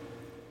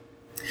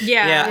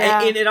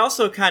 Yeah. And it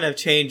also kind of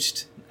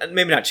changed,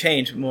 maybe not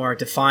changed, but more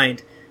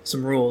defined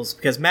some rules,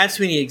 because Mad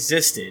Sweeney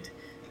existed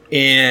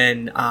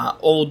in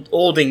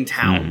Olding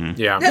Town,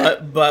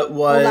 but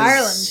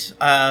was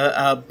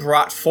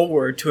brought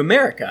forward to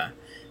America.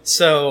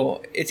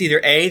 So it's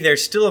either A,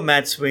 there's still a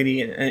Mad Sweeney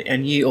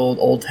in ye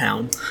old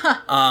town,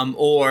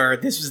 or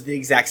this was the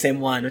exact same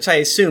one, which I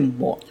assume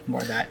more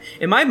of that.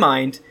 In my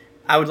mind,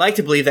 I would like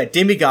to believe that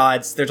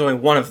demigods, there's only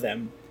one of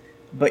them,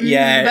 but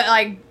yet, but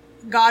like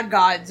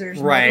gods, there's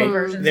multiple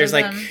versions. There's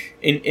of like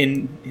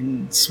them.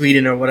 in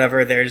Sweden or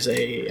whatever, there's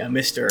a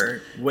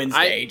Mr.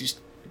 Wednesday.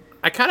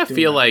 I kind of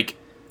feel like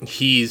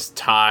he's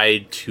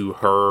tied to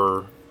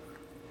her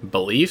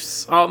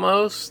beliefs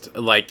almost.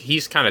 Like,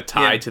 he's kind of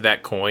tied to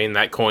that coin.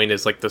 That coin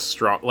is like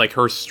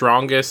her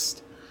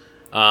strongest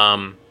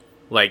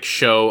like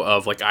show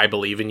of like, I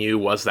believe in you,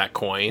 was that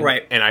coin.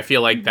 Right. And I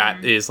feel like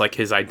that is like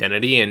his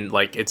identity, and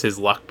like it's his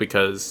luck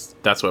because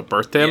that's what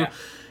birthed him. Yeah.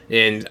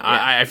 And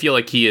I feel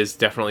like he is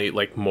definitely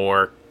like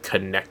more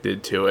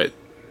connected to it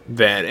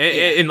than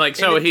and like,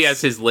 so he has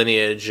his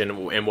lineage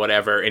and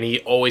whatever, and he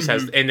always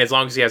has, and as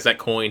long as he has that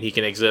coin, he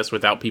can exist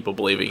without people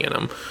believing in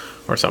him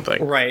or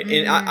something. Right.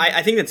 And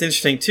I think that's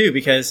interesting too,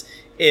 because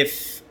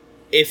if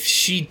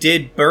she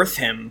did birth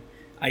him,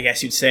 I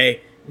guess you'd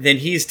say, then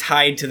he's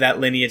tied to that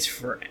lineage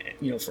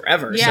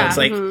forever. Yeah. So it's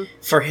like,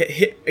 for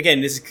again,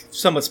 this is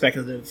somewhat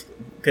speculative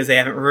because they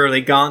haven't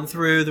really gone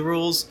through the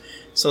rules.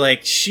 So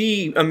like,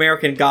 she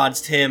American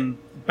gods him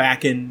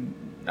back in,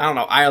 I don't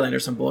know, Ireland or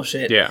some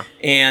bullshit. Yeah.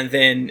 And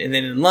then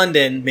in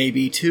London,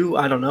 maybe too,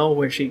 I don't know,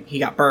 where he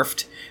got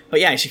birthed.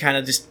 But yeah, she kind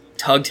of just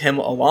tugged him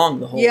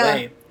along the whole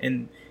way.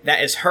 And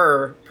that is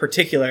her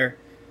particular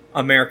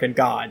American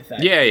god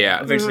that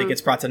eventually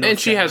gets brought to North And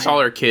she Carolina. has all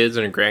her kids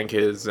and her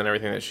grandkids and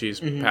everything that she's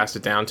passed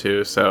it down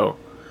to. So,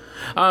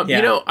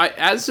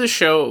 as the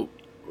show,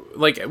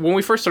 like, when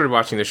we first started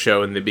watching the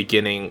show in the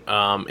beginning,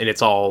 and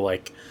it's all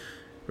like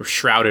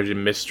shrouded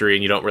in mystery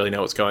and you don't really know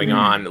what's going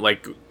on,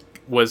 like,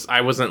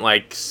 I wasn't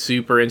like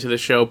super into the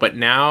show, but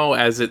now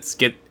as it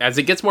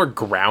gets more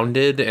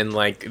grounded and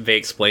like they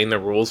explain the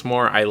rules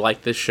more, I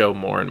like this show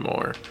more and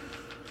more.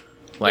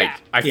 Like, Yeah.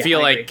 I Yeah, feel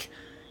I like,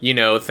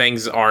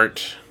 things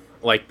aren't,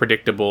 like,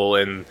 predictable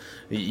and,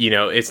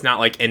 it's not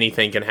like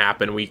anything can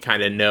happen. We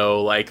kind of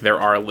know, like, there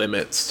are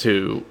limits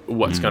to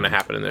what's going to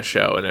happen in this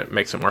show, and it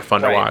makes it more fun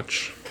to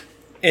watch.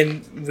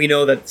 And we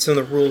know that some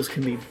of the rules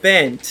can be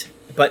bent,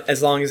 but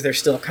as long as they're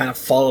still kind of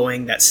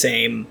following that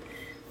same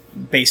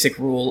basic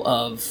rule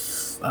of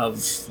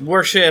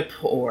worship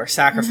or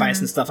sacrifice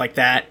and stuff like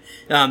that,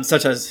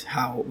 such as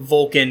how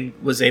Vulcan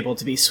was able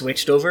to be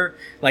switched over,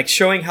 like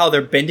showing how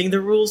they're bending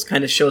the rules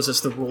kind of shows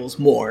us the rules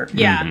more.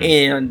 Yeah.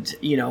 And,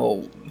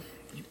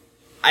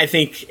 I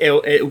think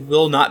it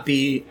will not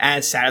be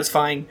as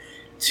satisfying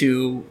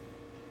to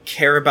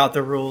care about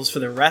the rules for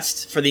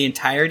the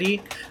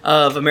entirety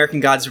of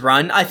American Gods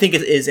run. I think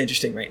it is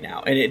interesting right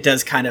now, and it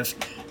does kind of,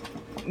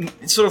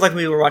 it's sort of like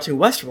when we were watching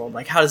Westworld,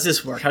 like, how does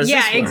this work? How does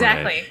this work?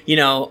 Exactly.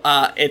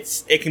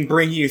 It can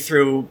bring you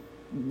through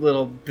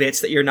little bits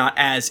that you're not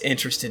as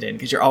interested in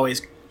because you're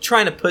always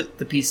trying to put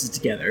the pieces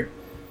together.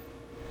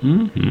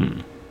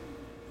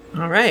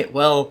 All right,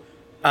 well,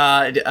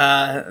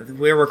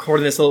 we're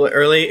recording this a little bit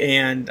early,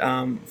 and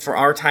for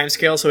our time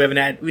scale, so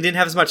we didn't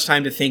have as much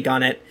time to think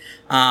on it,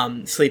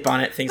 sleep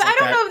on it, things But like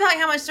that. I don't know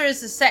how much there is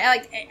to say.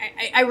 Like,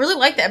 I really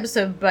like the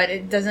episode, but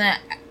it doesn't.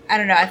 I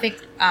don't know. I think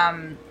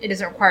it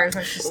doesn't require as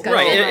much discussion.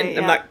 Right, Right, and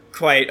I'm not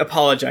quite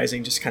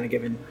apologizing, just kind of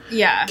giving.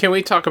 Yeah. Can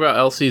we talk about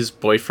Elsie's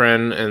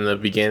boyfriend in the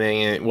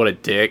beginning? What a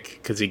dick,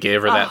 because he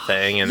gave her that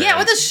thing. And Yeah, then,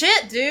 what the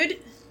shit, dude?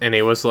 and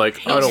he was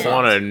like, I don't Yeah.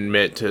 want to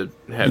admit to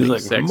having He's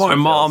like, sex my with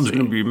mom's Elsie."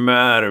 gonna be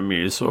mad at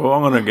me, so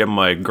I'm gonna get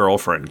my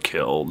girlfriend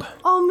killed.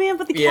 Oh man,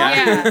 but the Yeah.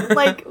 cat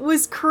like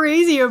was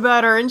crazy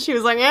about her, and she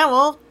was like, "Yeah,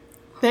 well,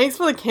 thanks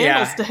for the Yeah.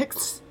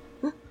 candlesticks."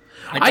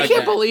 I dug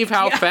can't that. believe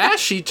how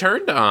fast she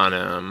turned on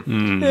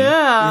him.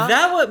 Yeah.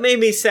 That what made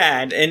me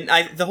sad, and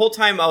the whole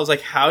time I was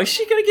like, how is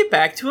she going to get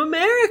back to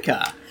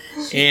America?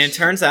 And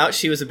turns out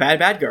she was a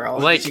bad girl.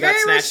 Like- She got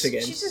snatched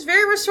again. She's just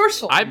very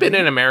resourceful. I've been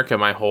in America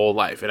my whole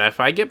life, and if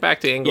I get back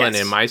to England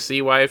Yes. and my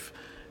sea wife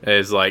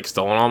is like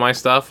stolen all my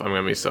stuff, I'm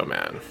gonna be so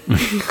mad.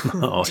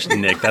 Oh,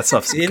 Nick, that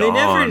stuff's Yeah, they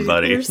gone, never-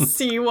 buddy. Your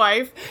sea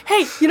wife.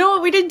 Hey, you know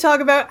what? We didn't talk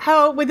about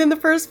how within the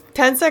first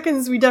 10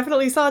 seconds we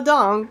definitely saw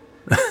Dong.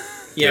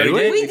 Yeah, Did we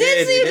we? did. we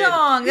did see did.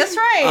 Dong. That's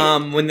right.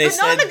 When they but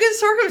not in said a good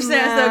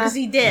circumstance though, Nah. because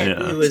he did.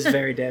 Yeah. he was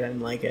very dead, I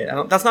didn't like it.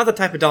 That's not the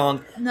type of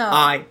dong No.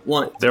 I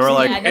want. They were Yeah,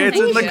 like, I didn't it's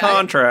think in the so.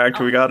 contract,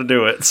 we gotta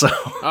do it, so...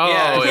 Oh,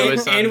 Yeah, it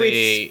was and on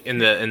we- in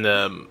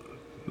the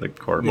The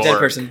court More. Dead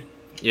person.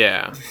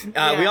 yeah.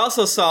 We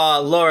also saw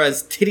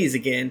Laura's titties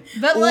again.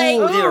 But like,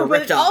 Ooh, they were but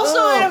ripped off.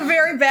 also in a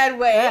very bad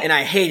way. And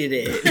I hated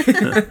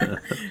it.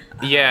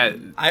 Yeah,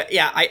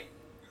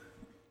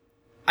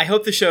 I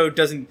hope the show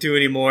doesn't do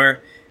any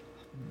more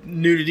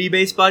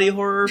nudity-based body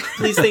horror.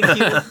 Please, thank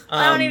you.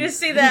 I don't need to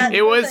see that.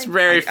 it was Thank-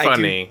 very I do-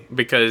 funny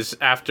because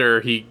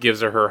after he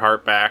gives her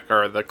heart back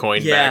or the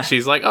coin Yeah. back,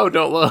 she's like, "Oh,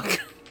 don't look."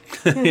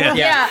 yeah.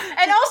 Yeah,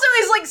 and also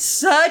he's like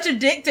such a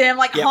dick to him,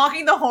 like Yep.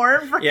 honking the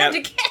horn for Yep.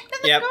 him to get in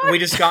the Yep, car. we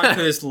just gone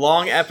through this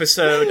long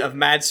episode of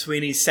Mad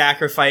Sweeney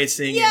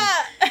sacrificing Yeah.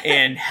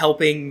 and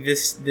helping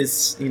this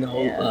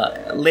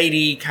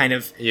lady kind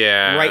of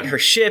Yeah. right her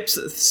ships,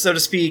 so to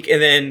speak,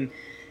 and then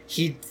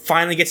he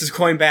finally gets his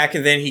coin back,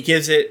 and then he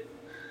gives it.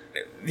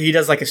 He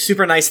does like a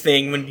super nice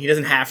thing when he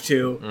doesn't have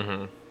to,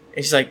 and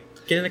she's like,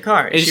 "Get in the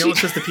car." And And she she-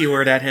 almost says the p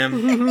word at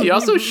him. He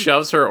also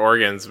shoves her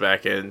organs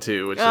back in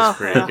too, which Oh, is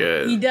pretty yeah.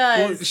 good. He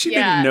does. Well, she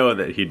yeah. didn't know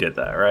that he did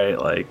that, right?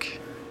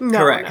 Like, No,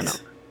 Correct. no.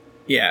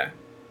 Yeah.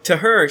 To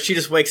her, she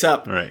just wakes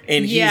up, Right.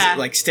 and he's Yeah.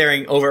 like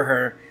staring over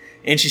her,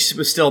 and she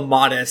was still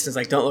modest. It's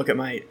like, "Don't look at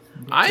my."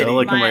 don't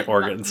look at my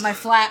organs. My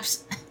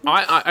flaps.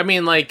 I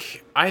mean,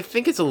 like, I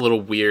think it's a little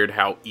weird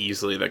how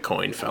easily the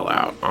coin fell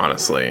out.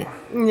 Honestly,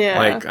 Yeah.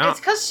 like, I It's don't,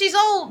 because she's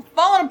all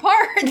falling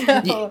apart.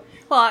 though.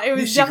 Well, it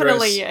was She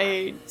definitely gross.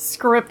 a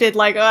scripted,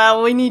 like,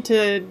 we need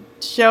to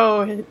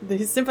show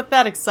the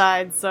sympathetic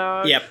side,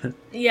 so Yep.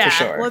 Yeah.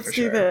 For sure. let's for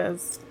do sure.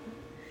 this.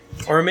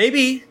 Or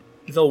maybe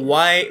the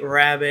white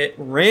rabbit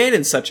ran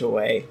in such a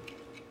way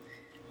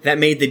that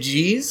made the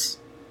G's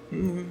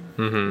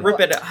rip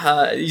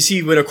it. You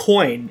see, when a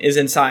coin is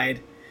inside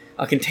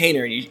a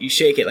container, you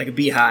shake it like a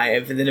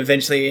beehive, and then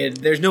eventually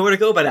there's nowhere to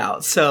go but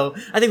out. So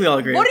I think we all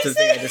agree What with do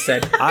the you thing I say? just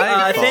said.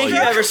 I Thank you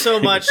follow you. ever so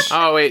much.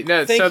 oh wait,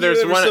 no. Thank So you there's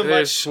ever one. so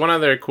There's much. one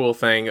other cool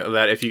thing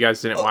that if you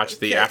guys didn't watch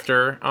the okay.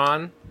 after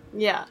on.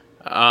 Yeah.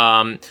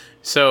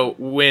 So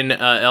when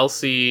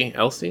Elsa is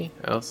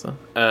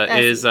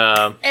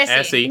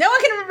Essie. No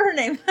one can remember her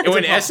name.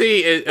 When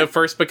Essie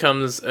first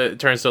becomes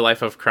turns to a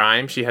life of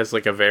crime, she has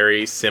like a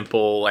very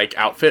simple like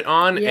outfit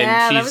on, Yeah, and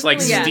that she's was like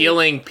really good.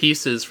 stealing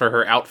pieces for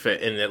her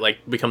outfit, and it like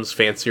becomes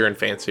fancier and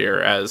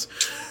fancier as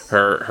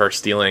her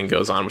stealing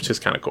goes on, which is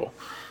kind of cool.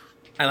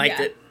 I liked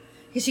Yeah. it.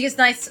 Because she gets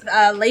nice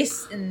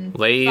lace and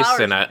Lace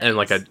flowers and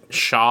like a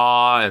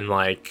shawl and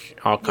like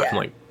all kinds Yeah. of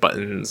like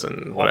buttons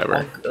and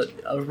whatever.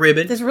 A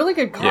ribbon. There's really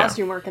good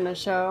costume work in the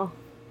show.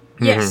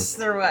 Yes,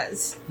 there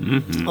was.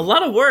 A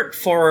lot of work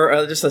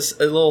for just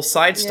a little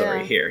side story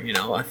Yeah. here. You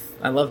know,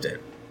 I loved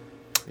it.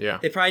 Yeah.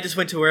 They probably just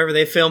went to wherever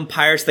they filmed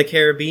Pirates of the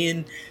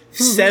Caribbean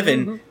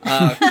 7,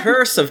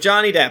 Curse of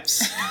Johnny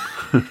Depp's.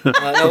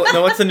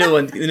 No, what's the new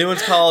one? The new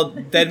one's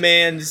called Dead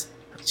Man's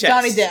Chest.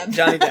 Johnny Depp.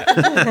 Johnny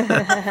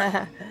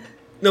Depp.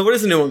 No, what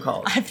is the new one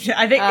called? I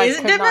think is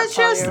it Dead Man's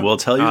Chest? We'll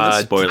tell you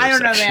the spoiler I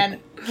don't know, section. man.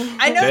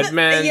 I know Dead that,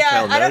 men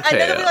tell no I know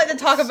that we like to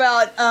talk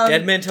about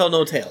Dead Men Tell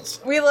No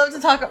Tales. we love to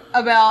talk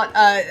about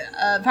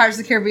Pirates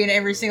of the Caribbean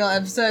every single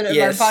episode of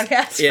Yes. our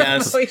podcast.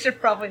 Yes. We should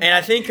probably And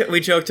I think we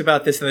joked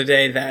about this the other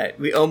day that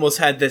we almost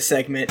had this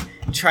segment,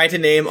 tried to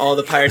name all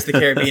the Pirates of the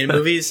Caribbean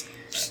movies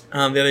the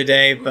other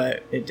day,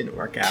 but it didn't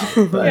work out.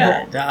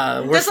 But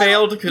we're Just like-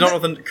 failed because we don't know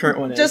what the current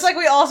one is. just like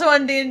we also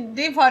on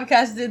D&D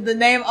podcast did the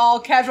name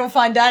all casual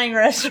fine dining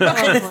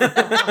restaurants.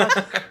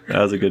 That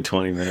was a good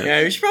 20 minutes.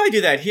 Yeah, we should probably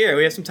do that here.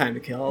 We have some time to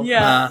kill.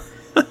 Yeah.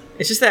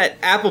 It's just that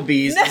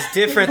Applebee's is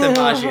different than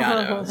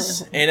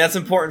Maggiano's, and that's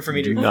important for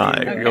me to Do not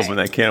Okay. open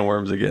that can of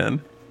worms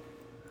again.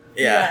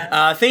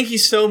 Yeah. Thank you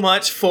so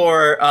much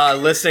for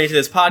listening to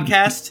this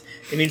podcast.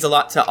 It means a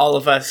lot to all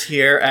of us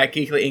here at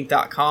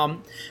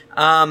geeklyinc.com.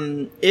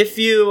 If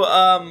you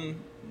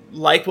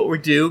like what we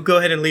do, go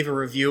ahead and leave a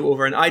review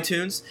over on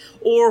iTunes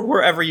or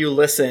wherever you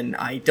listen.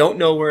 I don't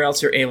know where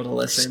else you're able to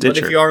listen, but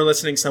Stitcher. if you are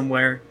listening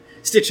somewhere,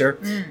 Stitcher,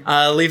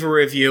 leave a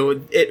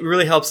review. It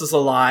really helps us a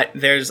lot.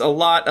 There's a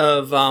lot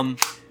of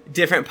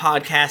different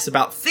podcasts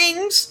about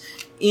things,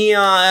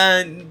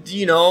 and,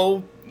 you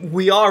know,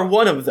 we are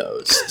one of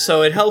those.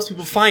 So it helps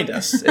people find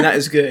us, and that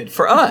is good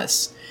for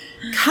us.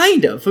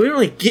 Kind of. We don't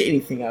really get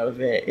anything out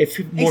of it.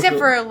 Except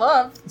for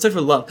love. Except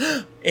for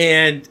love.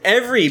 And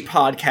every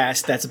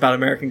podcast that's about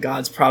American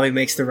gods probably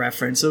makes the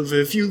reference of,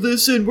 if you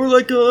listen, we're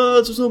like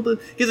gods or something.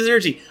 Get this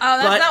energy. Oh,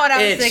 that's But not what I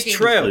was it's thinking.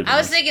 true. I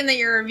was thinking that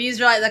your reviews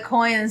are like the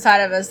coin inside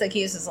of us that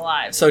keeps us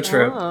alive. So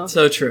true. Oh.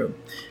 So true.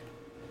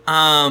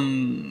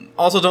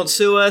 Also, don't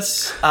sue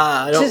us.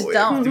 Just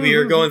don't. We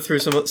are going through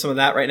some of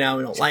that right now.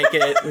 We don't like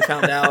it. We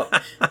found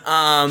out.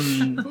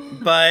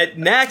 But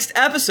next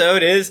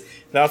episode is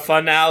the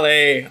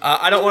finale.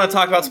 I don't want to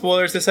talk about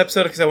spoilers this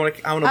episode because I want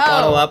to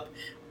bottle up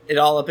it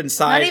all up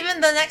inside. Not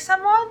even the next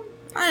time one?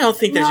 I don't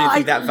think there's No,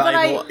 anything that but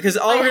valuable because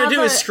all I we're gonna have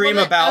do is a- scream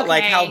well, about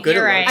like how okay, good it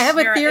you're was. right. I have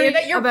a You're- theory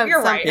you're about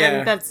right. something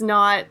Yeah. that's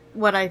not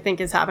what I think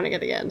is happening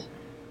at the end.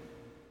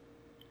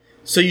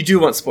 So you do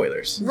want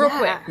spoilers? Real Yeah.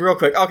 quick. Real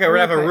quick. Okay, we're gonna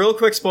have a quick. real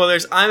quick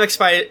spoilers. I'm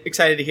excited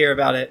to hear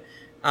about it.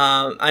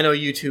 I know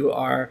you two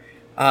are.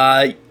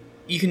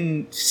 You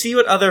can see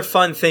what other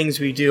fun things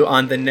we do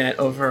on the net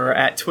over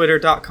at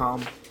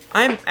twitter.com.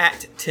 I'm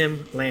at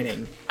Tim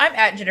Lanning. I'm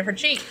at Jennifer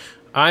Cheek.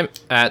 I'm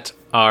at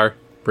R.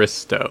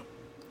 Bristow.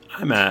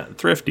 I'm at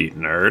Thrifty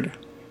Nerd.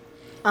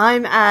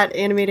 I'm at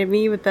Animated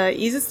Me with the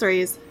easiest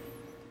threes.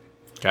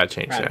 Gotta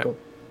change Radical.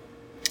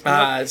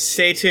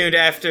 Stay tuned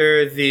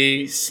after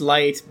the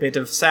slight bit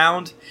of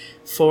sound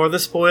for the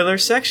spoiler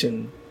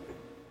section.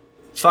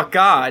 Fuck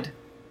God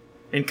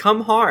and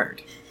come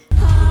hard.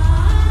 that.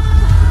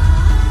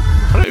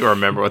 I don't even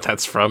remember what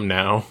that's from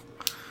now.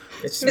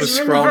 It's It's was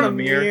written scrawled in from a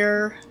mirror.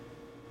 mirror.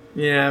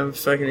 Yeah, I'm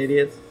fucking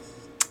idiot.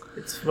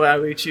 It's why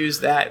we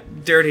choose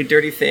that dirty,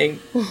 dirty thing.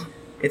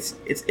 It's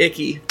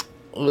icky.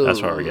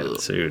 That's why we're getting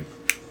sued.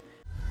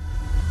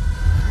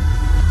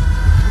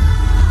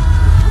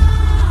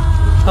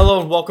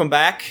 Hello and welcome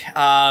back.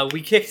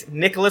 We kicked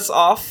Nicholas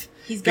off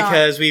He's gone.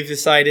 because we've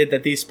decided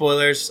that these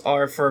spoilers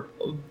are for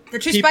They're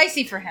too peop-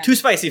 spicy for him. too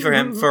spicy for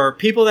him, for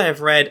people that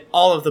have read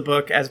all of the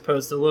book as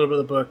opposed to a little bit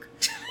of the book.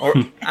 Or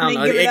I don't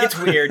know, Give it it gets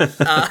up. weird.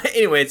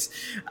 Anyways,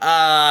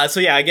 so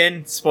yeah,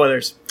 again,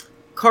 spoilers.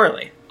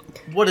 Carly,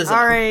 what is All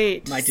up,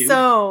 right. my dude?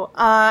 So,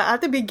 at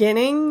the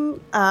beginning,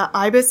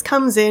 Ibis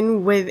comes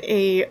in with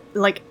a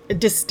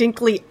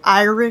distinctly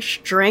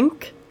Irish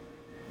drink,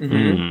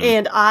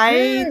 and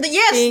I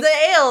Yes, think, the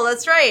ale.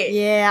 That's right.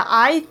 yeah,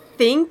 I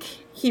think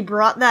he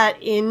brought that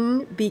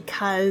in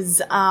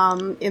because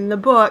in the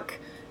book,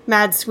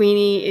 Mad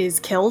Sweeney is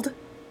killed,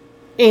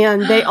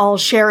 and they all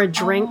share a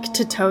drink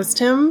to toast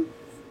him.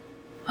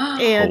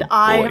 And Oh,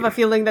 I boy. have a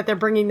feeling that they're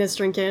bringing this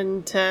drink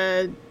in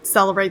to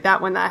celebrate that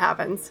when that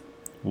happens.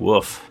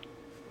 Woof.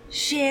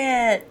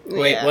 Shit.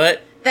 Wait, Yeah.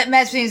 what? That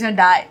Mad Sweeney's gonna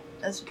die.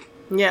 That's,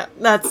 Yeah,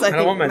 that's I don't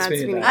think want Mad Mad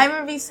Sweeney to Sweeney. die. I'm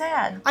gonna be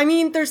sad. I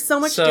mean, there's so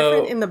much So-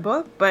 different in the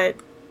book, but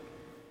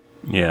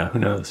Yeah, who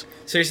knows?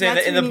 So you're saying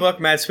Mad that in the Sweeney- book,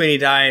 Mad Sweeney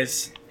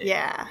dies?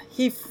 yeah,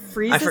 he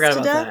freezes I forgot to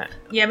about death, that.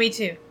 Yeah, me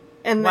too.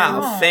 and Wow,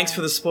 then thanks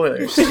for the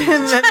spoilers. and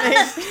then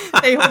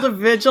they hold a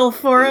vigil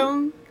for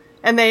him,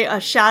 and they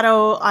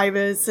Shadow,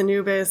 Ibis,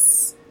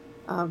 Anubis,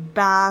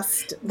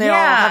 Bast. They all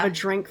Yeah. have a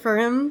drink for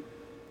him,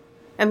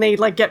 and they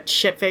get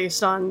shit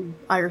faced on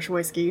Irish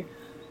whiskey.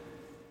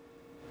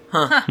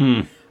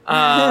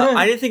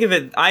 I didn't think of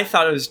it. I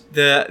thought it was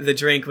the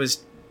drink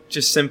was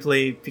just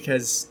simply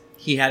because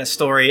he had a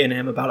story in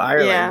him about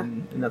Ireland,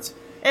 Yeah. and that's.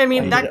 I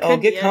mean, that could Oh,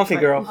 get be it, comfy,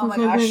 but- girl. Oh my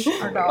gosh.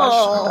 Oh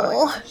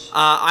gosh.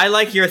 Oh. I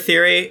like your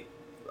theory.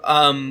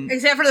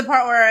 Except for the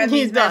part where it He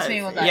means Mad does.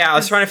 Sweeney will die. Yeah, I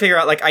was trying to figure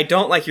out I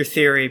don't like your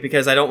theory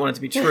because I don't want it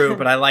to be true,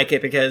 but I like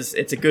it because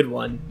it's a good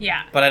one.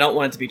 Yeah. But I don't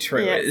want it to be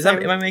true. Yeah, Is that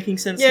same. am I making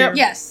sense Yeah. here?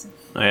 Yes.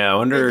 Yeah, I That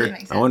wonder.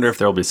 makes I wonder if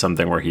there'll be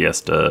something where he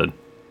has to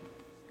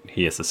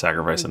he has to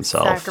sacrifice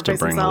himself to Sacrifice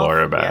bring himself,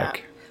 Laura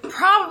back.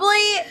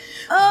 Probably.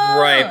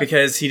 Right,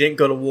 because he didn't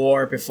go to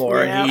war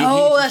before. Yeah.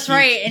 That's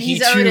right, and he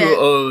he's owed too it.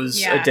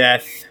 owes Yeah. a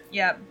death.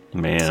 Yep.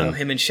 Man. So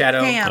him and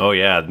Shadow. Damn. Oh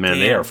yeah, man,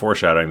 they Damn. are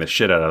foreshadowing the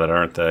shit out of it,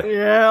 aren't they?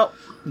 Yeah.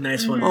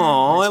 Nice one.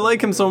 Oh, I Nice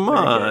like him so one.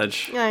 Very good.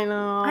 much. I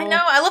know. I know.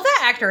 I love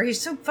that actor.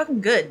 He's so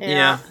fucking good.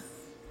 Yeah.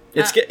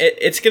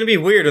 It's gonna be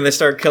weird when they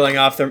start killing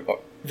off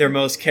their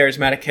most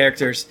charismatic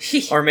characters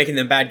or making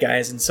them bad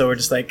guys, and so we're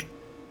just like,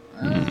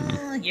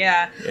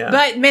 Yeah. Yeah.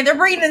 But man, they're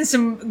bringing in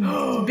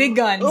some big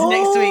guns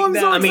next week, I'm though.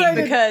 so I mean,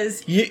 excited.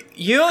 because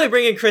you only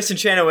bring in Kristen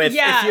Chenoweth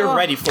Yeah. if you're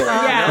ready for it.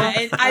 yeah,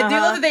 You know? and I do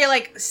love that they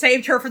like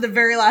saved her for the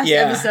very last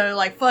Yeah. episode.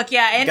 Like fuck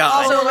yeah, and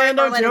God. also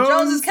Orlando Orlando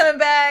Jones is coming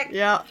back.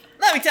 Yeah.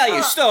 Let me tell you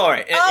a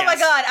story. Oh my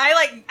god,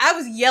 I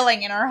was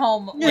yelling in our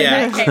home when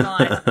Yeah. that came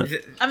on.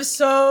 I'm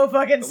so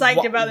fucking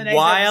psyched about the next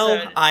While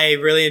episode. I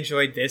really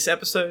enjoyed this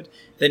episode,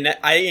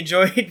 I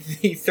enjoyed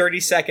the 30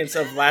 seconds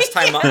of last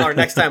time on or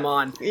next time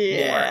on.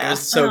 Yeah. more. It was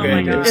so Oh good. my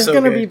It God. was It's so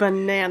gonna good. be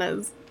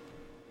bananas.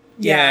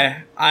 Yeah.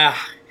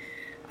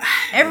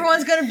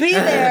 Everyone's gonna be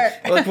there.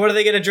 Like, what are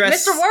they gonna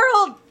dress? Mr.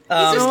 World. He's so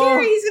Um,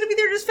 scary. He's gonna be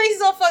there. His face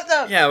is all fucked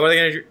up. Yeah. What are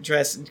they gonna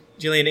dress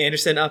Gillian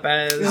Anderson up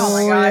as? Oh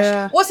my Oh, gosh.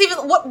 yeah. What's even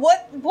what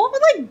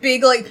would like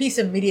big like piece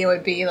of media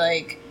would be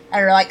like? I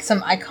don't know, like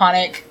some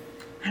iconic.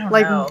 I don't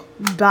Like know.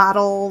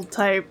 battle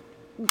type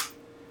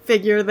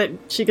figure that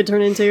she could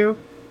turn into.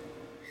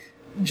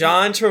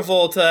 John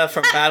Travolta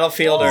from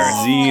Battlefield Earth.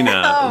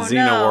 Xena, Oh,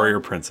 Xena no.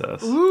 Warrior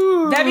Princess.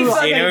 Ooh. That'd be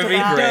fucking Xena would be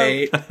dope.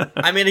 great.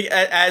 I mean,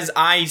 as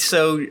I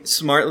so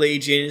smartly,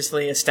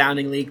 geniusly,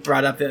 astoundingly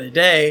brought up the other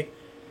day,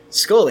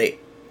 Scully.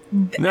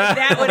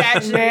 That would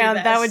actually Man, be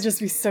the that would best. just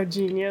be so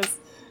genius.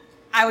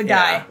 I would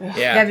die.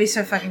 Yeah. That'd be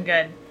so fucking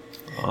good.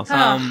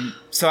 Awesome.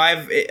 So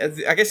I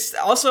guess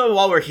also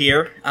while we're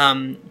here,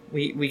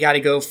 we got to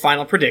go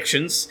final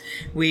predictions.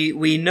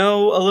 We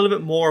know a little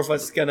bit more of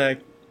what's gonna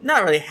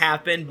not really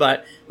happen,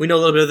 but we know a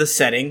little bit of the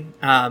setting.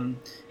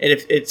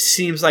 It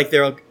seems like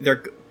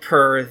they're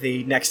per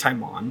the next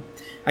time on.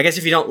 I guess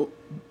if you don't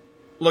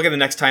look at the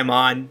next time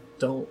on,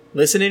 don't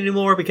listen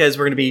anymore because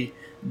we're gonna be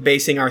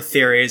basing our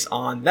theories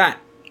on that.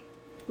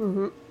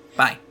 Mm-hmm.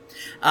 Bye.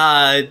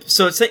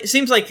 So it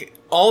seems like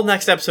all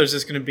next episodes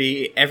is going to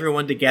be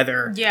everyone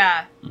together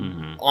Yeah.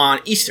 on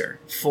Easter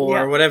for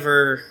Yeah.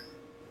 whatever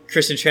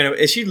Kristen Chenoweth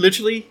is. She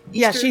literally Easter?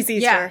 Yeah, she's Easter.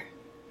 Yeah.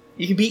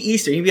 You can be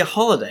Easter. You can be a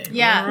holiday.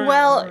 Yeah.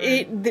 Well,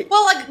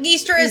 Well, like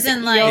Easter is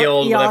in like The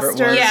old whatever it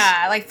Easter. was.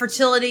 yeah, like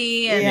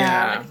fertility and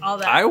Yeah. like all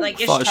that. I like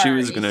thought she Ishtar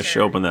was going to Easter.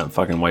 show up when that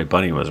fucking white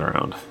bunny was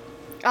around.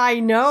 I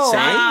know. Same.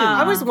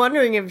 I was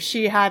wondering if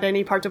she had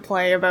any part to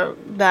play about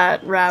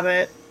that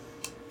rabbit.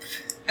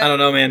 I don't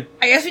know, man.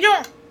 I guess we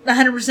don't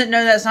 100%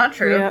 know that's not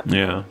true. Yeah.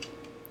 Yeah.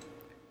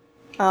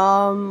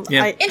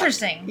 Yeah.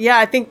 Interesting. Yeah,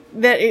 I think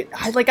that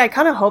I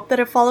kind of hope that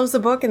it follows the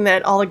book and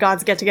that all the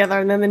gods get together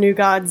and then the new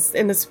gods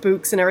and the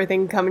spooks and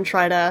everything come and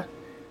try to,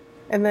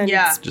 and then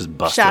Yeah. Just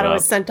bust Shadow it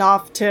is up. sent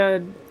off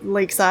to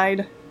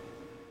Lakeside.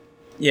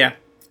 Yeah.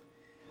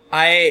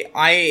 I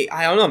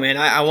don't know, man.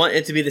 I want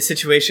it to be the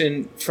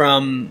situation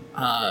from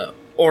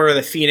Order of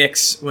the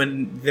Phoenix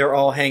when they're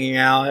all hanging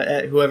out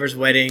at whoever's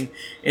wedding,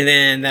 and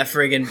then that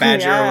friggin'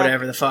 badger or Yeah.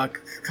 whatever the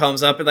fuck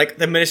comes up, and like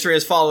the ministry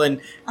has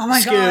fallen. Oh my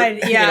Scoot, God,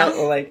 yeah. You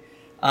know, like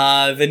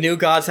the new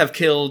gods have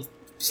killed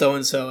so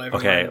and so.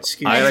 Okay,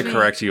 Excuse I gotta me.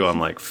 correct you on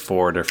like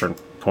 4 different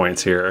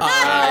points here.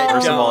 I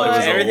First of all, it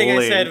was Everything a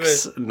I said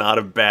lynx, was- not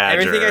a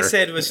badger. Everything I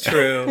said was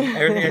true.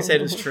 Everything I said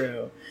was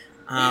true.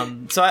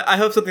 So I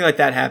hope something like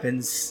that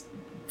happens,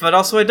 but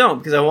also I don't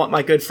because I want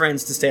my good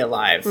friends to stay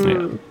alive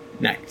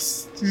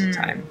next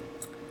time.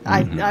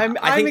 I'm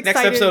I think excited.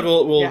 next episode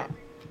will Yeah.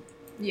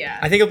 Yeah.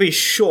 I think it'll be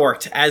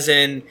short, as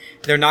in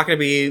they're not going to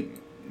be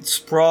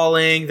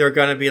sprawling. They're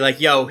going to be like,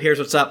 "Yo, here's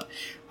what's up."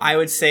 I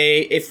would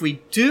say if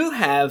we do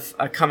have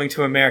a coming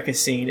to America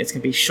scene, it's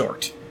going to be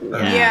short.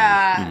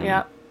 Yeah.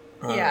 Yeah.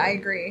 Yeah, I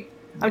agree.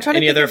 I'm trying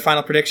Any to other think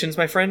final predictions,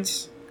 my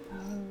friends?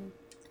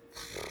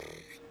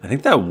 I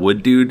think that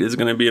wood dude is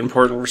going to be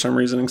important for some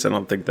reason because I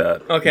don't think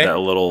that Okay. that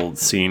little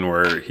scene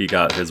where he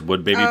got his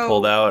wood baby Oh.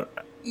 pulled out,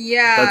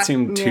 Yeah. that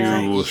seemed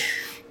too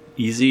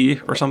easy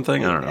or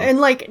something. I don't know.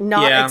 and like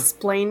not Yeah.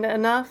 explained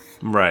enough.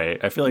 Right.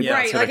 I feel like Yeah.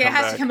 that's right, gonna like it come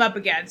has back. to come up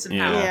again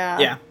somehow. Yeah.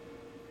 Yeah.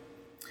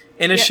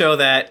 In a show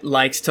that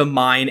likes to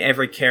mine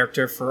every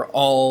character for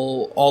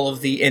all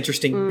of the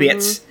interesting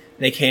bits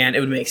they can, it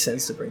would make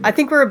sense to bring. I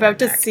think we're about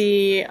to back.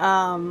 see.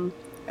 Oh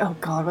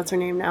God, what's her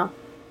name now?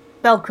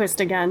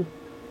 Belquist again.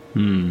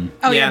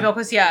 Oh yeah,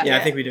 Bilquis, yeah. Yeah, I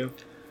think we do.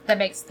 that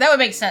would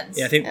make sense.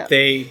 Yeah, I think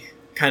they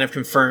kind of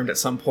confirmed at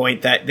some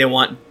point that they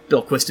want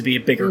Bilquist to be a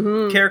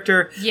bigger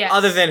character, Yes.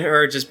 other than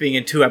her just being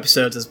in 2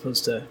 episodes as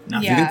opposed to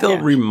nothing. Do you think they'll Yeah.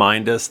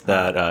 remind us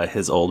that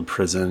his old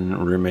prison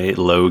roommate,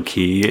 Low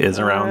Key, is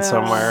around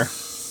somewhere?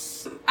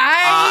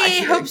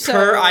 I hope so.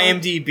 Per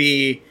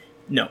IMDb,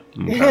 no.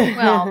 Okay.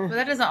 Well,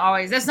 but that's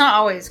not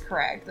always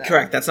correct. Though.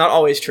 Correct. That's not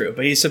always true,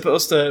 but he's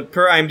supposed to.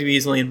 Per IMDb,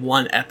 he's only in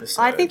 1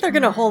 episode. I think they're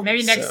gonna hold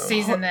Maybe next So-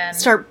 season then.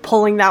 start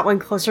pulling that one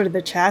closer to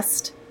the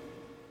chest.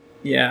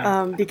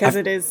 Yeah. Because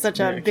it is such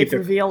a keep big their-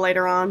 reveal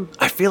later on.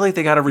 I feel like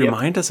they got to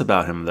remind us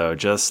about him though,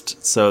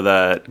 just so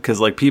that because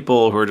like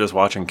people who are just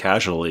watching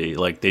casually,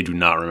 like they do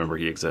not remember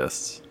he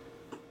exists.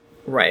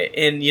 Right.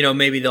 And, you know,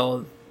 maybe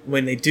they'll,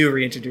 when they do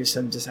reintroduce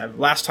him, just have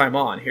last time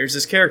on, here's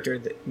this character.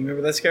 You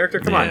remember this character?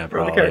 Come on, remember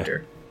the probably.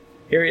 character.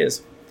 Here he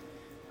is.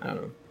 I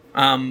don't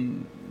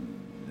know.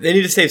 They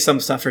need to save some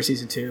stuff for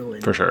season 2.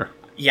 And For sure.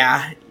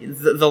 yeah,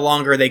 the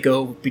longer they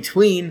go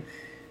between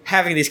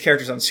having these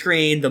characters on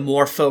screen, the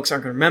more folks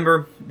aren't going to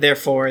remember.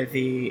 Therefore,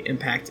 the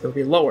impact will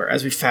be lower,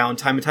 as we found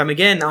time and time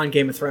again on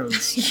Game of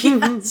Thrones.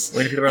 Yes.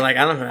 When people are like,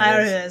 I don't know who I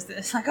don't know that who is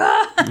this. Like,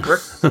 ah,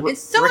 is.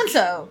 it's so and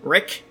so.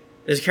 Rick?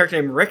 There's a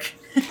character named Rick?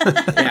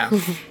 Yeah.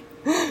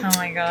 Oh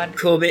my god.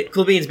 Cool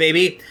beans,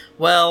 baby.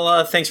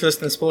 Well, thanks for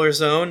listening to Spoiler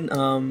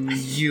Zone.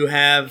 You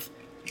have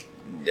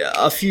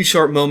a few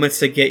short moments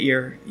to get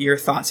your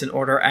thoughts in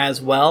order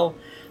as well.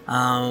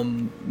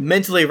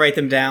 Mentally write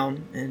them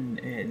down,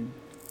 and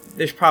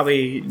there's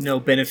probably no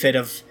benefit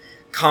of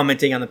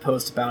commenting on the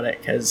post about it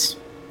because,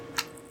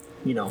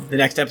 you know, the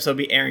next episode will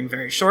be airing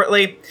very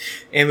shortly,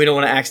 and we don't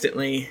want to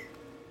accidentally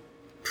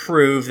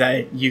prove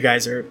that you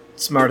guys are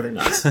smarter than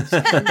us. That's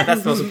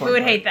the most important We would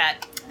part. hate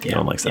that. Yeah. No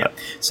one likes that.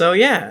 So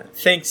yeah,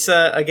 thanks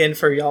again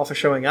for y'all for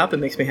showing up. It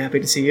makes me happy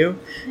to see you.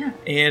 Yeah.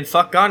 And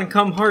fuck God and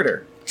come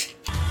harder.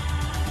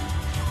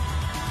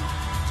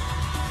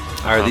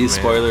 Are these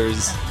man.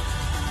 spoilers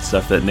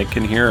stuff that Nick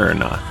can hear or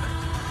not?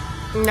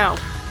 No.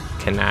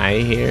 Can I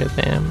hear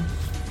them?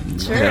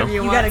 Sure, No. if you,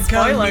 You want gotta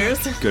go,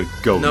 spoilers. Good,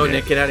 go. No,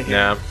 Nick, get out of here.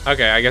 No.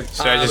 Okay, I guess.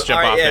 Should I just jump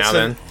alright, off yeah, now so-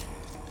 then?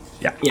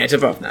 Yeah,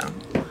 jump off now.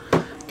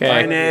 Okay.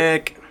 Bye,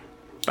 Nick.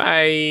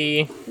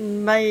 Bye.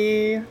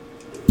 Bye.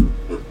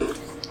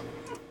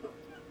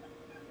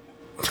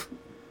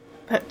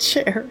 That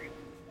chair.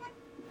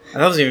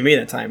 That wasn't even me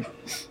that time.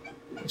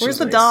 Which Where's is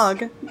the nice.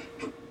 dog?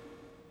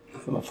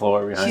 On the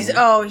floor behind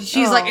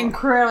She's like Oh.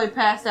 incredibly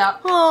passed out.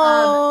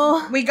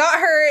 Oh. We got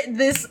her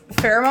this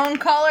pheromone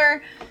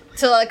collar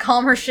to like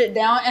calm her shit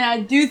down, and I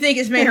do think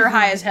it's made her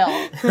high as hell.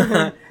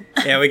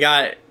 Yeah, we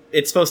got.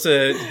 It's supposed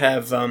to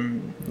have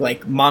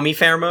like mommy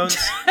pheromones,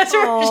 That's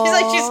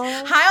right.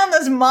 She's high on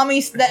those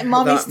mommy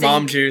the steak.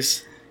 mom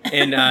juice,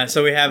 and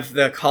so we have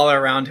the collar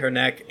around her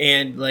neck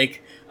and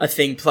like a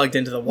thing plugged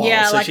into the wall.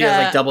 Yeah, so like she has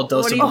a- like double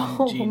dose what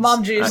of do you-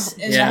 mom juice. Mom juice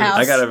in the yeah. house.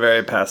 I got a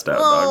very passed out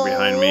dog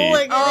behind me.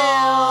 Look at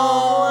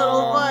Oh. him,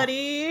 little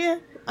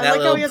buddy. I That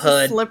like how he little has a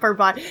pud. slipper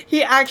body.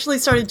 He actually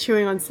started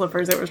chewing on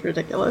slippers. It was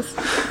ridiculous.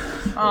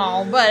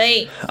 Oh,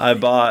 buddy. I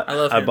bought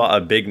love him. a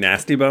big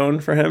nasty bone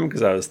for him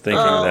because I was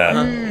thinking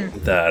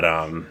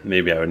that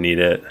maybe I would need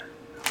it.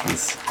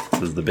 This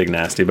is the big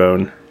nasty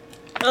bone.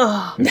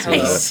 Ugh.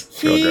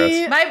 Nice. Real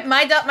He, gross.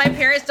 My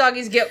parents'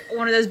 doggies get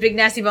one of those big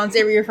nasty bones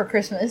every year for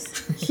Christmas.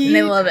 he And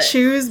they love it.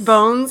 chews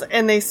bones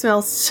and they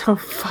smell so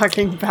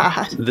fucking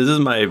bad. This is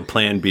my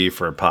plan B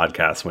for a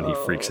podcast when he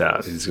freaks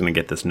out. He's gonna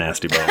get this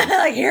nasty bone.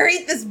 Like, here,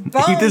 eat this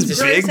bone. Eat this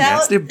gross big salad.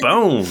 nasty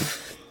bone.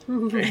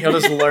 He'll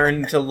just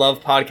learn to love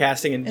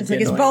podcasting and It's be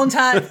like it's annoying. bone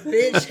time,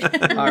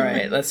 bitch. All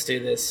right, let's do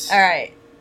this. All right.